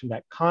situation,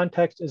 that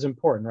context is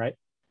important, right?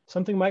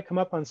 Something might come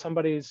up on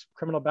somebody's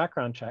criminal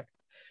background check.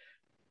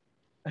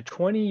 A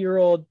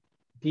 20-year-old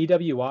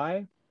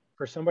DWI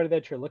for somebody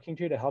that you're looking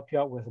to help you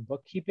out with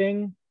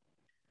bookkeeping,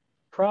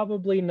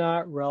 probably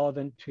not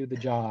relevant to the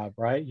job,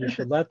 right? You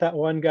should let that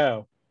one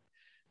go.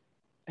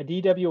 A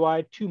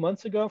DWI 2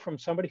 months ago from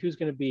somebody who's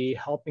going to be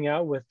helping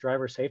out with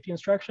driver safety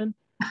instruction,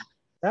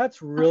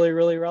 that's really,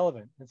 really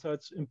relevant. And so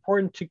it's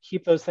important to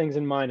keep those things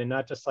in mind and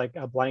not just like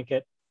a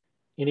blanket,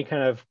 any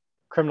kind of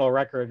criminal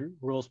record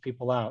rules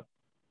people out.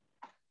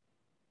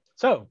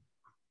 So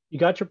you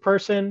got your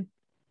person,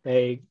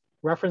 they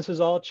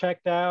references all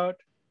checked out,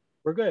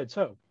 we're good.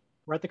 So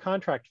we're at the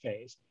contract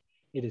phase.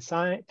 It is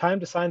time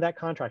to sign that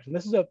contract. And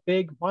this is a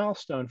big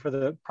milestone for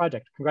the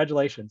project.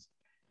 Congratulations.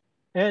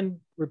 And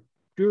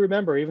do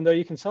remember, even though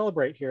you can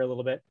celebrate here a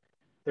little bit,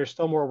 there's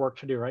still more work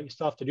to do, right? You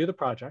still have to do the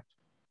project.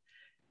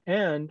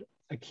 And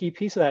a key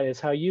piece of that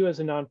is how you as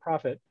a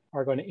nonprofit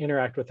are going to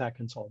interact with that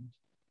consultant.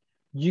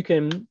 You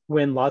can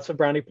win lots of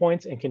brownie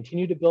points and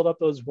continue to build up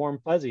those warm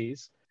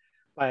fuzzies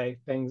by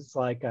things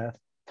like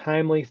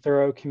timely,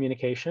 thorough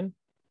communication,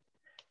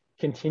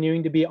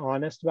 continuing to be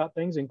honest about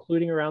things,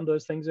 including around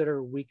those things that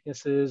are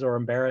weaknesses or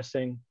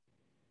embarrassing,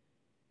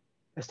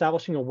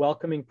 establishing a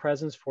welcoming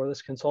presence for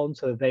this consultant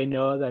so that they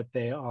know that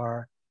they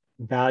are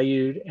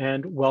valued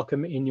and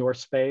welcome in your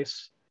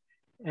space,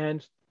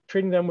 and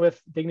treating them with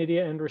dignity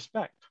and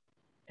respect.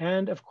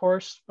 And of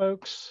course,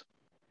 folks,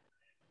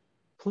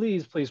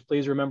 please, please,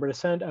 please remember to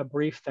send a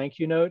brief thank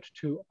you note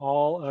to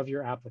all of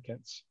your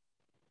applicants.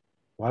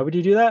 Why would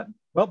you do that?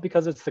 Well,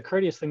 because it's the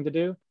courteous thing to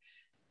do.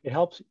 It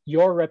helps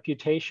your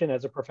reputation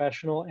as a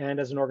professional and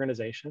as an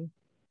organization.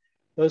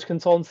 Those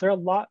consultants, they're a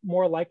lot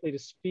more likely to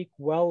speak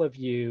well of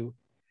you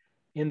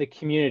in the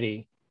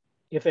community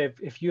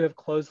if you have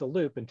closed the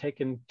loop and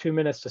taken 2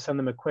 minutes to send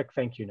them a quick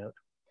thank you note.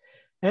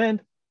 And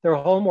they're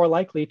a whole more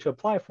likely to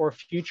apply for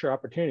future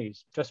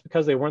opportunities. Just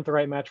because they weren't the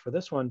right match for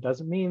this one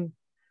doesn't mean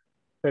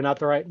they're not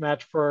the right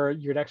match for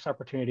your next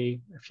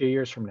opportunity a few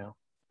years from now.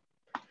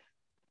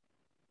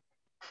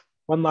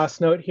 One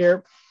last note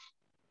here.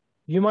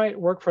 You might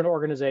work for an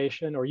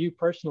organization, or you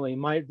personally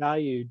might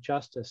value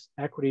justice,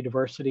 equity,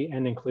 diversity,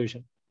 and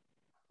inclusion.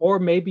 Or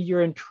maybe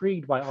you're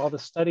intrigued by all the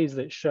studies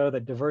that show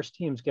that diverse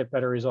teams get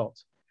better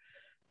results.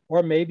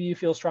 Or maybe you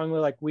feel strongly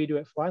like we do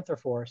at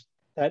Philanthroforce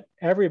that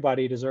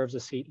everybody deserves a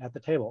seat at the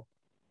table.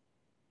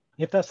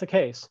 If that's the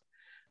case,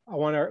 I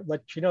want to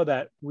let you know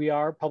that we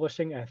are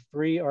publishing a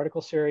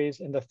 3-article series,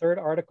 and the 3rd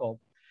article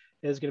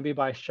is going to be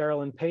by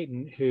Sherilyn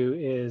Payton, who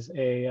is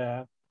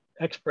a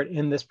expert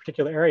in this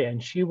particular area.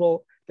 And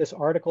this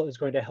article is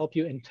going to help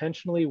you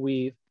intentionally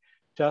weave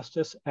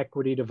justice,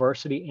 equity,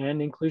 diversity,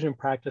 and inclusion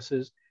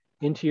practices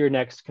into your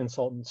next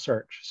consultant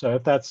search. So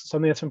if that's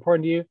something that's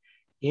important to you,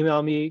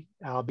 email me.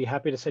 I'll be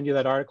happy to send you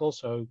that article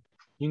so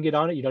You can get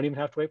on it. You don't even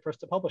have to wait for us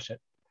to publish it.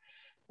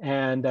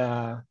 And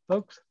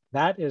folks,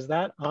 that is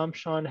that. I'm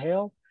Sean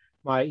Hale.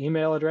 My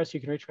email address, you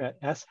can reach me at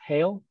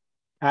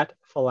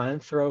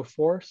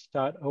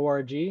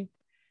shale@philanthroforce.org.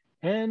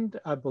 And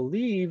I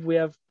believe we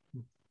have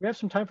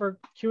some time for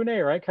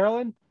Q&A, right,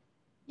 Carolyn?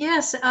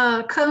 Yes,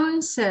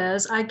 Cone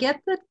says, I get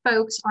that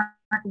folks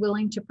aren't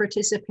willing to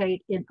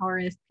participate in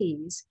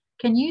RFPs.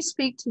 Can you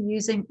speak to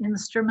using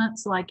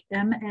instruments like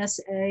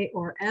MSA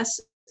or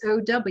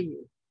SOW?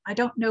 I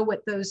don't know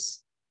what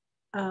those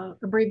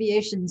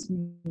abbreviations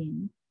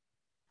mean.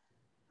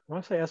 I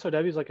want to say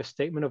SOW is like a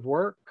statement of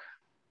work.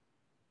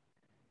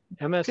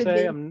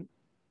 MSA,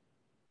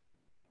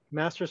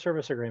 Master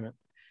Service Agreement.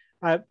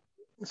 And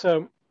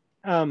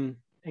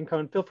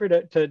Cohen, feel free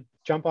to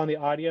jump on the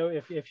audio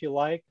if you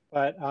like,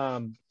 but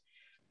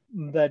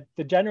the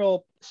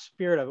general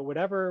spirit of it,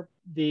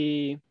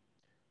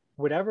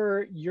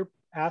 whatever you're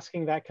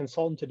asking that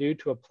consultant to do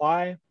to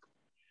apply,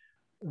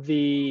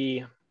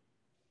 the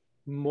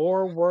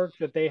more work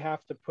that they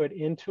have to put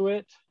into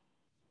it,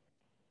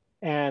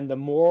 and the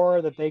more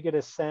that they get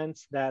a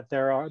sense that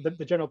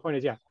the general point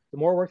is, yeah, the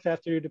more work they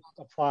have to do to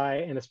apply,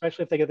 and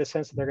especially if they get the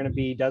sense that there are going to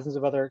be dozens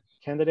of other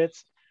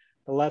candidates,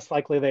 the less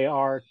likely they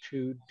are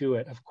to do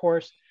it. Of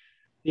course,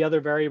 the other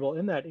variable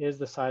in that is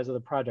the size of the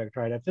project,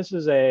 right? If this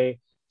is a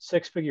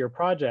 6-figure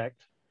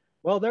project,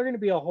 well, they're going to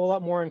be a whole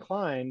lot more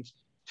inclined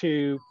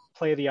to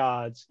play the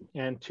odds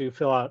and to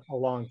fill out a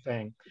long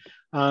thing.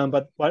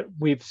 But what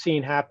we've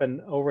seen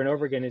happen over and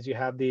over again is you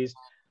have these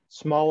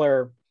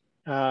smaller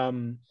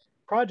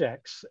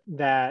projects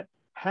that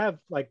have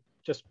like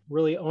just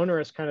really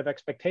onerous kind of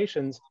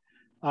expectations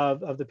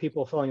of the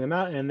people filling them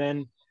out. And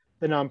then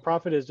the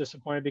nonprofit is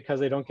disappointed because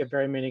they don't get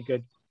very many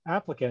good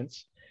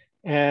applicants,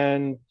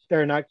 and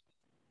they're not.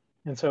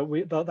 And so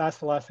that's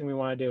the last thing we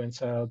want to do. And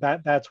so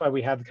that's why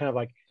we have the kind of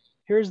like,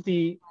 here's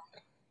the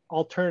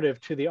alternative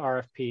to the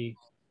RFP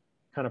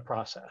kind of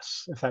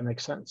process, if that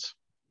makes sense.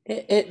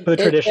 The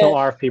traditional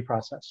RFP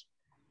process.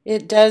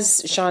 It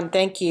does, Sean.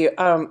 Thank you.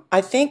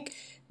 I think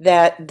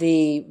that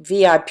the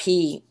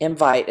VIP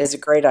invite is a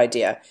great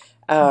idea.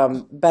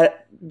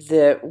 But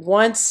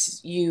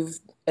once you've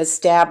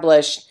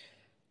established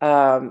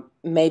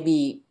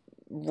maybe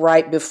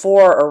right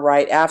before or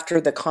right after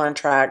the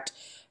contract,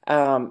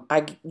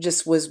 I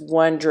just was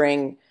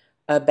wondering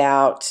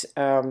about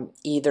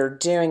either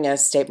doing a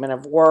statement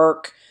of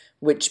work,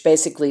 which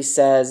basically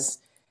says,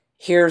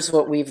 here's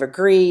what we've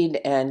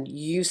agreed, and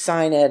you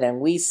sign it and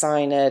we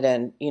sign it,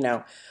 and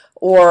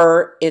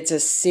or it's a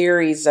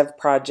series of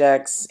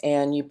projects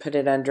and you put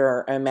it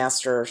under a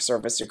master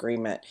service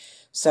agreement.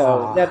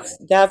 So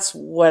that's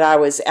what I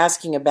was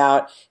asking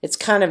about. It's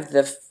kind of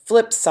the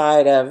flip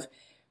side of,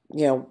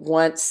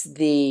 once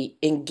the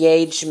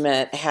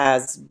engagement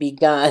has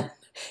begun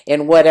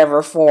in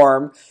whatever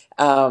form,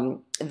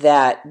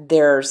 that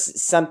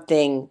there's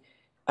something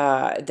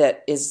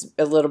that is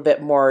a little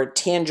bit more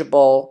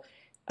tangible.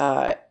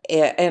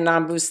 And I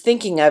was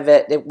thinking of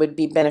it would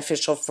be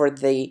beneficial for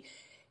the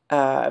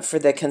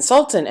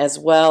consultant as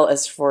well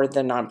as for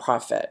the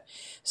nonprofit.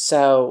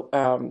 So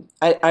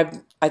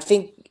I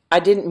think I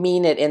didn't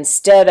mean it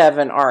instead of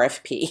an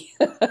RFP.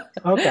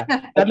 Okay,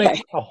 that makes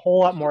a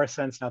whole lot more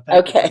sense now.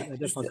 Thank you for the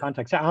additional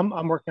context. Yeah,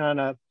 I'm working on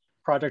a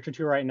project or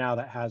two right now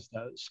that has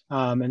those.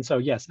 And so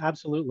yes,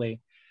 absolutely.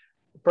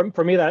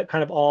 For me, that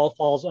kind of all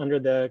falls under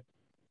the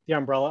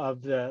umbrella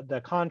of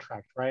the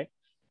contract, right?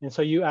 And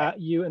so you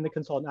and the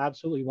consultant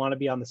absolutely want to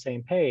be on the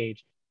same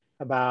page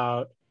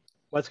about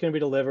what's going to be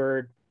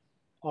delivered,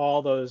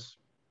 all those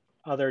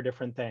other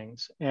different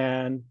things,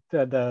 and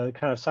the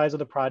kind of size of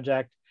the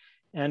project,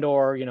 and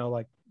or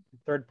like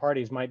third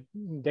parties might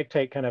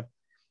dictate kind of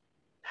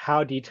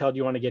how detailed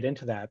you want to get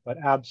into that. But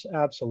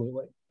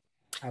absolutely.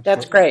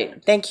 That's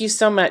great. Thank you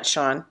so much,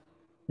 Sean.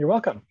 You're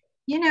welcome.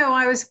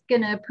 I was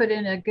going to put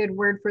in a good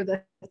word for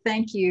the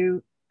thank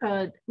you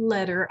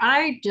letter.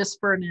 I just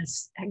for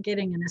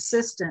getting an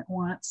assistant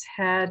once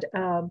had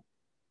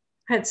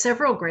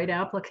several great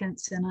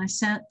applicants, and I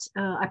sent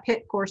I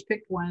picked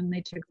one.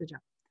 They took the job,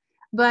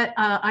 but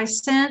I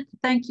sent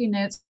thank you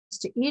notes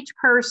to each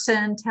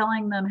person,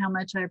 telling them how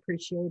much I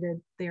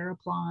appreciated their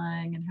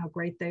applying and how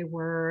great they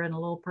were, and a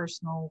little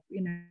personal,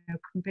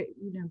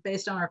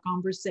 based on our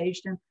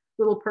conversation,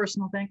 little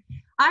personal thing.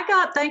 I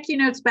got thank you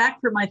notes back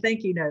for my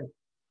thank you note.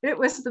 It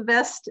was the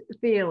best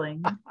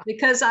feeling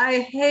because I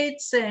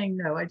hate saying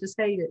no. I just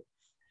hate it.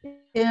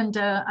 And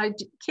I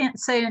can't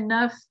say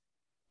enough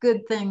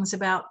good things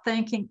about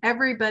thanking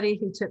everybody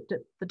who took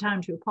the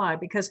time to apply,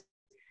 because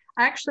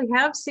I actually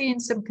have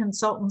seen some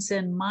consultants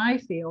in my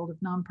field of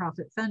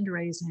nonprofit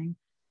fundraising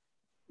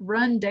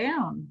run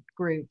down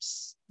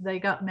groups. They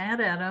got mad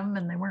at them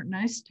and they weren't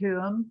nice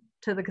to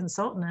the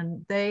consultant,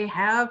 and they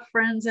have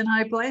friends in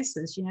high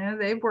places.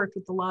 They've worked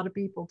with a lot of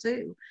people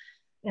too.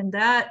 And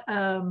that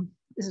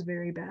is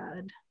very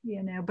bad,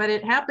 but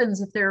it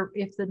happens if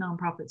the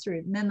nonprofit's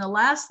rude. And then the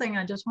last thing,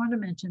 I just wanted to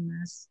mention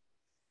this.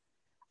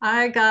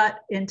 I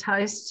got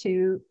enticed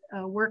to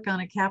work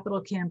on a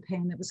capital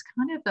campaign that was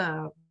kind of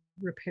a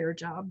repair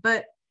job,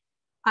 but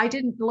I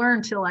didn't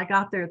learn till I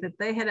got there that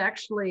they had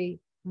actually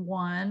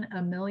won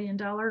 $1 million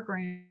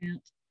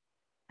grant.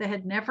 They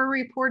had never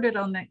reported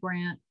on that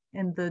grant,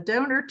 and the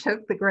donor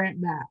took the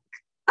grant back.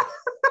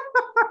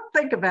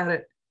 Think about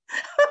it.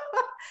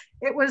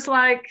 It was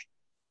like,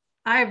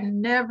 I've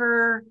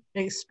never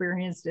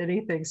experienced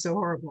anything so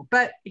horrible.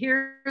 But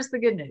here's the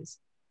good news.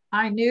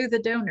 I knew the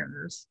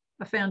donors,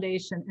 a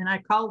foundation, and I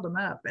called them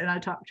up and I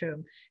talked to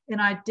them,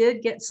 and I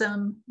did get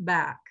some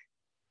back,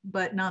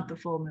 but not the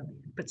full $1 million.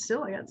 But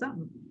still, I got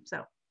something.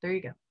 So there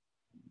you go.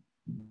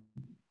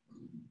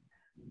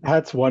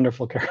 That's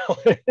wonderful, Carol.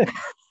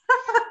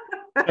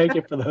 Thank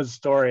you for those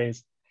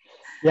stories.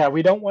 Yeah,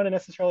 we don't want to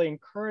necessarily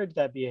encourage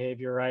that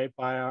behavior, right,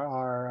 by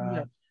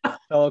our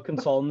fellow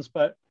consultants,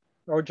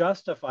 or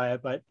justify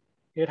it, but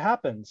it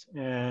happens,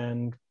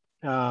 and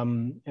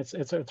it's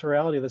a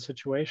reality of the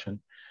situation.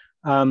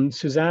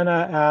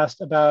 Susanna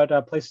asked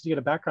about places to get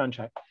a background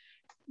check.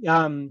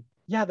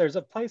 Yeah, there's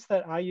a place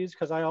that I use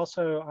because I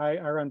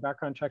run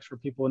background checks for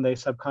people when they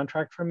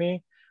subcontract for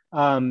me.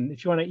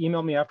 If you want to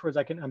email me afterwards,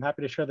 I'm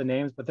happy to share the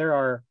names, but there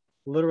are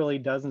literally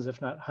dozens,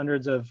 if not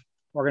hundreds, of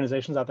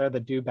organizations out there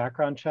that do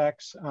background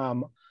checks.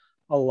 A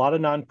lot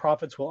of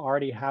nonprofits will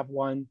already have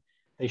one.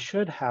 They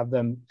should have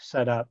them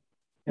set up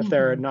if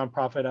they're a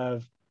nonprofit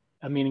of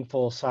a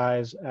meaningful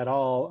size at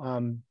all,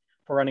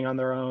 for running on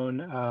their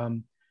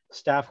own,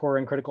 staff who are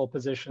in critical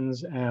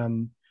positions.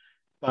 Email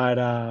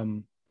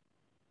me.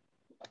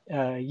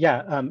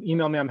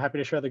 I'm happy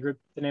to share the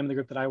name of the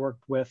group that I work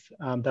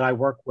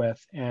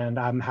with, and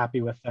I'm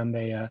happy with them.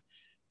 They, I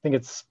think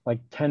it's like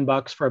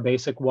 $10 for a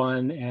basic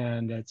one,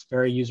 and it's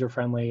very user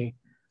friendly.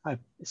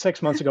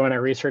 6 months ago when I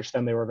researched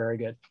them, they were very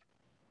good.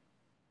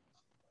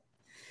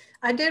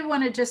 I did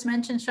want to just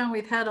mention, Sean,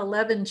 we've had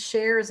 11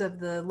 shares of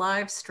the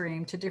live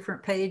stream to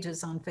different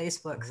pages on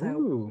Facebook.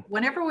 So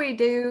whenever we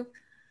do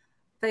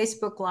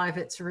Facebook Live,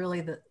 it's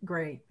really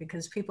great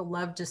because people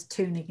love just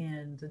tuning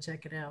in to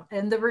check it out.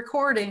 And the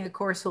recording, of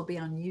course, will be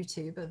on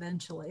YouTube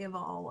eventually of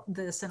all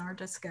this in our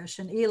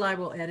discussion. Eli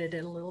will edit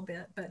it a little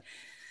bit,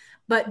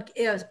 but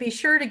be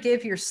sure to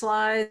give your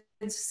slides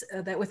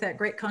with that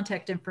great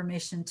contact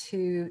information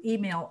to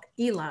email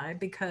Eli,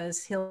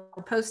 because he'll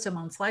post them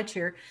on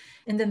SlideShare.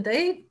 And then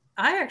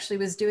I actually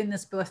was doing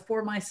this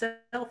before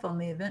myself on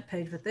the event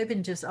page, but they've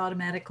been just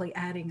automatically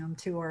adding them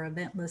to our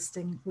event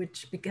listing,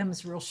 which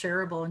becomes real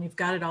shareable, and you've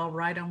got it all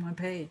right on one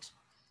page.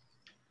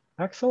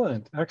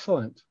 Excellent,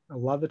 excellent. I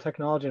love the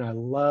technology, and I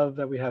love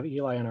that we have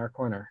Eli in our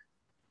corner.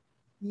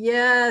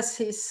 Yes,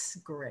 he's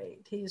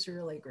great. He's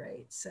really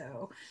great.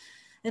 So,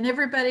 and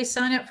everybody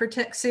sign up for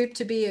TechSoup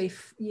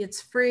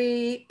it's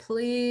free.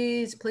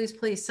 Please, please,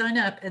 please sign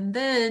up. And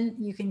then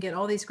you can get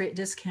all these great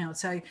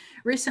discounts. I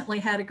recently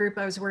had a group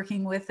I was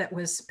working with that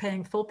was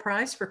paying full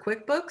price for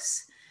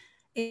QuickBooks.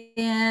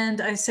 And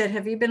I said,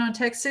 have you been on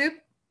TechSoup?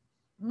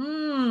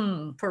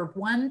 For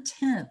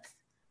 1/10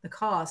 the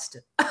cost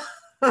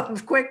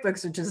of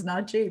QuickBooks, which is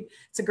not cheap.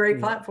 It's a great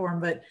platform,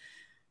 but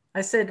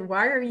I said,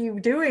 why are you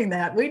doing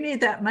that? We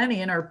need that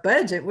money in our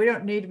budget. We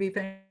don't need to be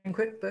paying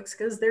QuickBooks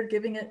because they're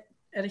giving it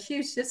at a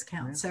huge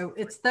discount. So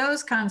it's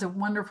those kinds of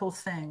wonderful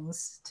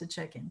things to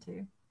check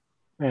into.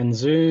 And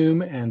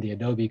Zoom and the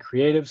Adobe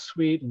Creative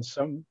Suite and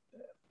some,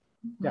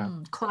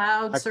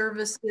 cloud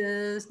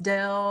services,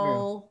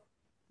 Dell,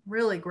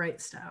 really great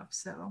stuff.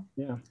 So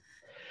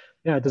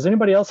yeah. Does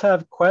anybody else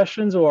have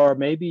questions, or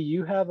maybe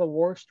you have a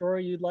war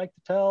story you'd like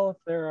to tell? If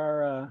there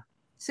are,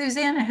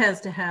 Susanna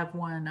has to have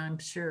one, I'm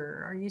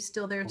sure. Are you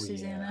still there,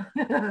 Susanna?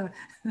 Yeah.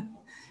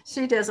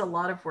 She does a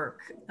lot of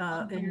work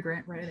in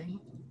grant writing.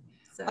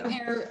 So. I'm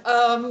here.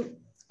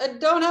 I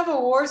don't have a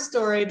war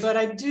story, but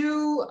I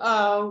do.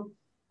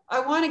 I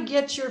want to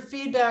get your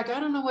feedback. I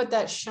don't know what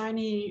that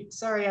shiny.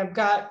 Sorry, I've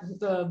got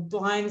the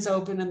blinds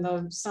open and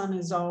the sun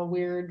is all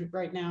weird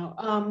right now.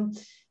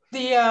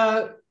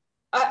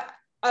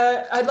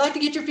 I'd like to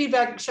get your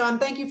feedback, Sean.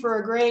 Thank you for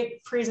a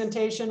great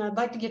presentation. I'd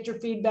like to get your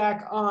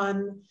feedback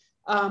on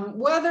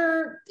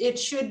whether it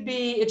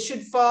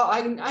should fall.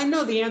 I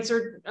know the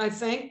answer, I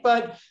think,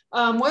 but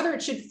whether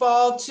it should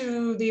fall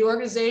to the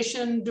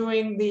organization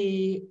doing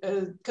the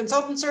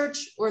consultant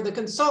search or the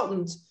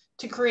consultant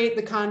to create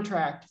the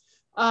contract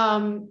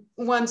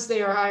once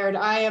they are hired.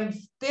 I have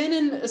been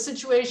in a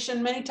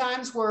situation many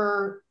times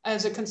where,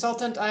 as a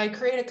consultant, I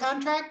create a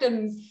contract,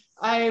 and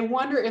I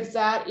wonder if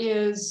that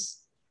is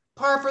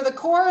par for the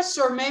course,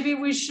 or maybe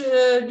we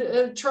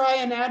should try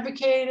and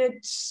advocate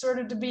it sort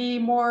of to be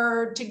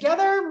more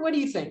together. What do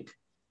you think?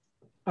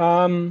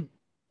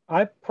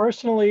 I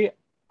personally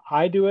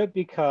do it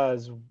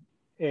because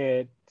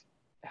it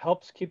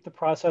helps keep the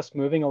process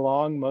moving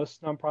along.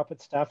 Most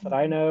nonprofit staff that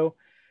I know,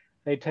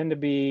 they tend to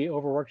be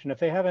overworked, and if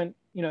they haven't,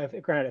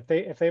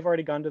 if they've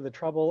already gone to the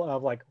trouble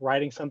of like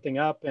writing something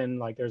up and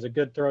like there's a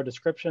good thorough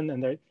description,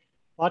 and a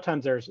lot of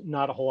times there's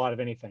not a whole lot of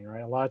anything,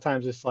 right? A lot of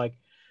times it's like,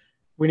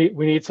 we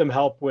need some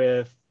help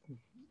with,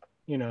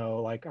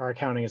 like our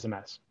accounting is a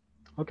mess.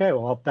 Okay,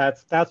 well,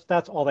 that's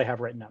all they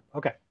have written up.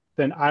 Okay,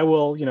 then I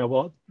will,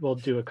 we'll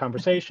do a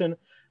conversation.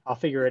 I'll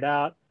figure it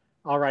out.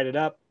 I'll write it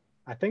up.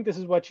 I think this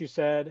is what you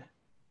said,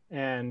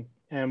 and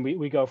and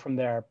we go from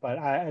there.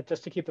 But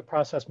just to keep the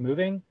process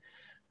moving.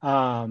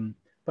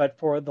 But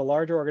for the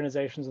larger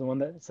organizations and the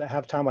ones that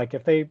have time, like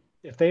if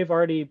they've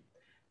already,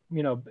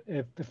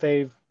 if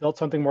they've built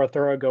something more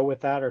thorough, go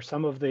with that. Or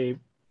some of the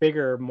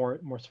bigger, more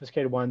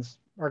sophisticated ones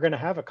are going to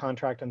have a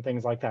contract and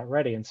things like that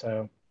ready. And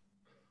so,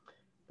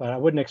 but I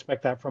wouldn't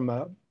expect that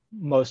from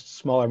most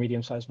small or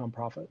medium-sized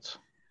nonprofits.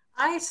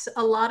 I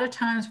a lot of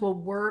times will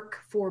work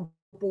for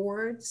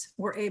boards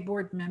or a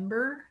board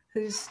member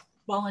who's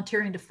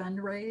volunteering to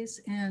fundraise,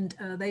 and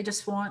they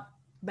just want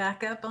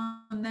backup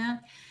on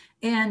that.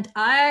 And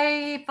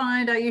I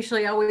find I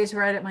usually always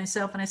write it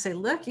myself, and I say,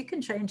 look, you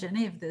can change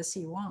any of this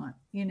you want.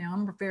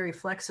 I'm very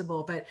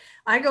flexible, but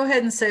I go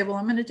ahead and say, well,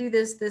 I'm going to do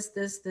this, this,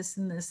 this, this,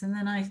 and this. And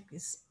then I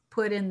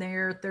put in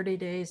there 30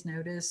 days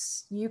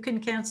notice. You can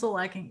cancel,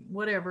 I can,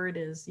 whatever it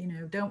is,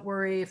 don't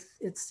worry if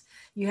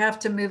you have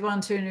to move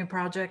on to a new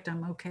project.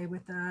 I'm okay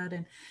with that.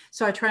 And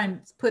so I try and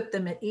put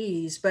them at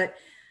ease, but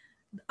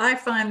I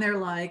find they're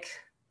like,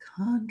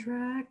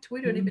 contract,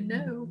 we don't even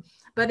know.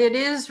 But it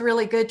is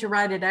really good to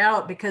write it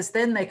out, because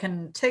then they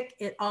can tick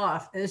it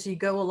off as you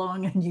go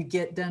along and you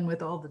get done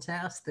with all the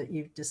tasks that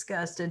you've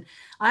discussed. And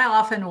I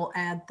often will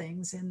add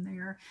things in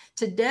there.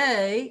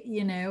 Today,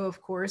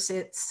 of course,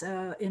 it's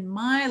in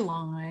my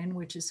line,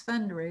 which is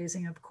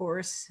fundraising, of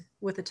course,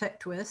 with a tech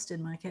twist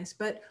in my case.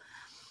 But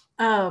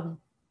I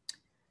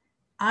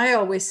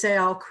always say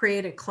I'll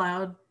create a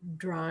cloud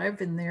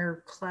drive in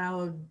their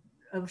cloud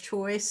of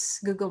choice,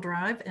 Google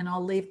Drive, and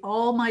I'll leave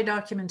all my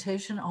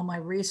documentation, all my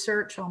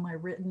research, all my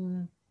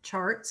written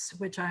charts,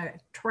 which I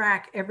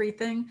track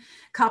everything,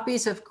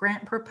 copies of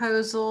grant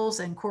proposals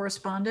and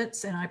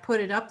correspondence, and I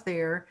put it up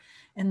there.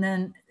 And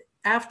then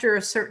after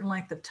a certain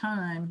length of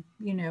time,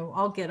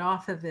 I'll get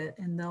off of it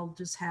and they'll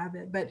just have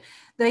it. But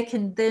they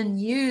can then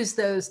use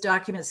those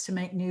documents to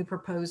make new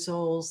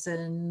proposals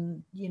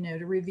and,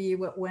 to review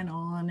what went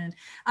on. And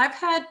I've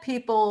had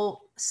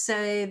people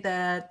say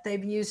that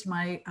they've used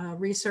my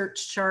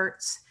research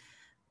charts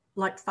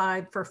like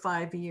for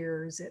 5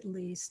 years at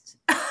least.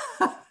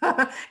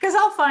 Because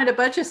I'll find a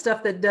bunch of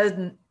stuff that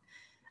doesn't.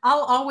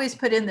 I'll always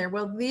put in there,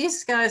 well,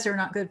 these guys are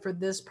not good for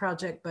this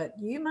project, but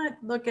you might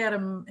look at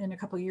them in a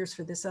couple of years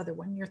for this other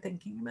one you're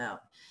thinking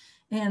about.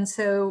 And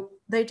so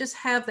they just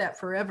have that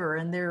forever,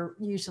 and they're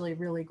usually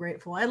really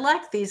grateful. I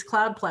like these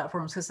cloud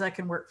platforms because I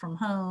can work from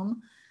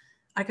home.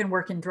 I can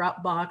work in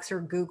Dropbox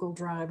or Google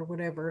Drive or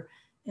whatever,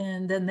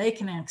 and then they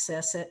can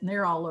access it, and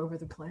they're all over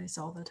the place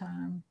all the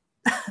time.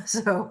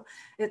 So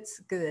it's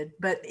good.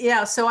 But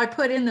yeah, so I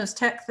put in those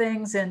tech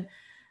things, and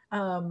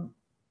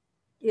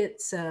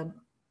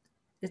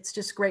it's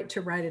just great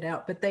to write it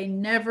out, but they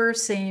never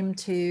seem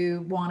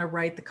to want to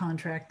write the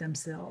contract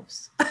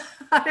themselves.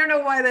 I don't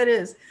know why that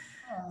is.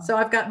 So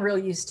I've gotten real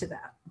used to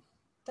that.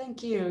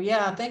 Thank you.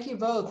 Yeah, thank you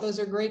both. Those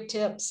are great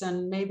tips.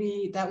 And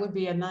maybe that would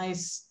be a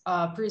nice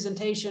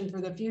presentation for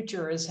the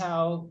future, is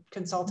how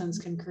consultants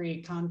can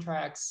create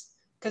contracts.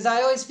 Because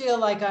I always feel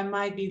like I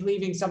might be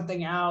leaving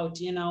something out,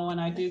 when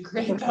I do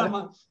create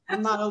them.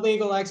 I'm not a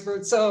legal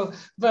expert. So,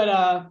 but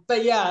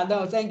yeah,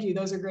 no, thank you.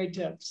 Those are great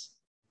tips.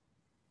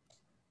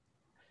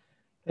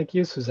 Thank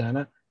you,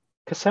 Susanna.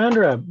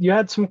 Cassandra, you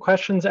had some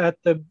questions at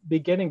the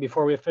beginning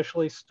before we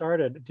officially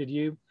started.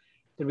 Did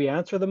we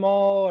answer them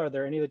all? Are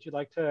there any that you'd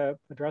like to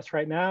address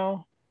right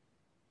now?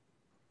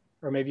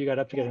 Or maybe you got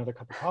up to get another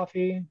cup of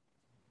coffee?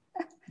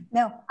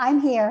 No,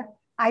 I'm here.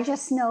 I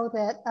just know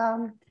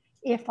that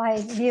if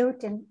I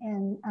mute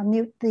and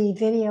mute the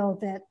video,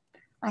 that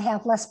I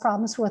have less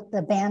problems with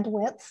the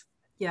bandwidth.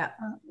 Yeah.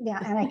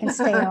 And I can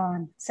stay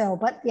on. So,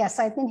 but yes,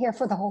 I've been here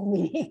for the whole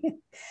meeting.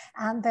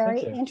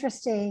 Very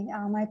interesting.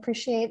 I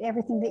appreciate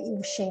everything that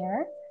you've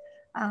shared.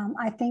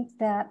 I think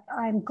that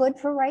I'm good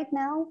for right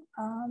now.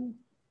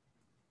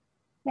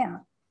 Yeah.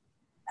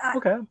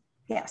 Okay.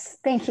 Yes.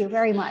 Thank you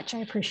very much. I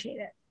appreciate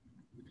it.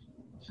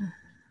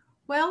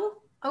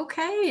 Well,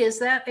 okay. Is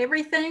that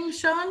everything,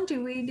 Sean?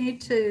 Do we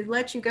need to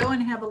let you go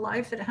and have a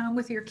life at home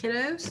with your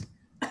kiddos?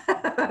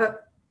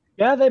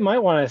 Yeah, they might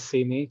want to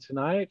see me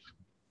tonight.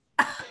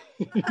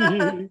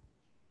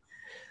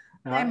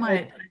 I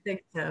might. I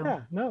think so.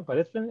 Yeah, no, but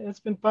it's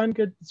been fun.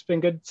 Good. It's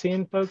been good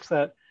seeing folks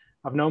that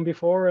I've known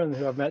before and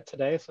who I've met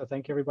today. So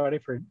thank you everybody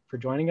for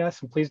joining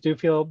us. And please do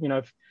feel,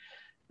 if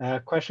a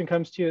question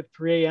comes to you at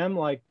 3 a.m.,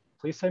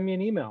 please send me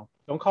an email.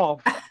 Don't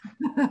call,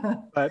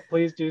 but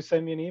please do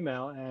send me an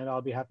email, and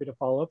I'll be happy to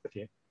follow up with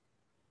you.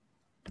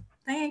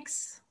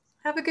 Thanks.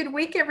 Have a good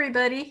week,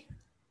 everybody.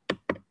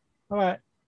 All right.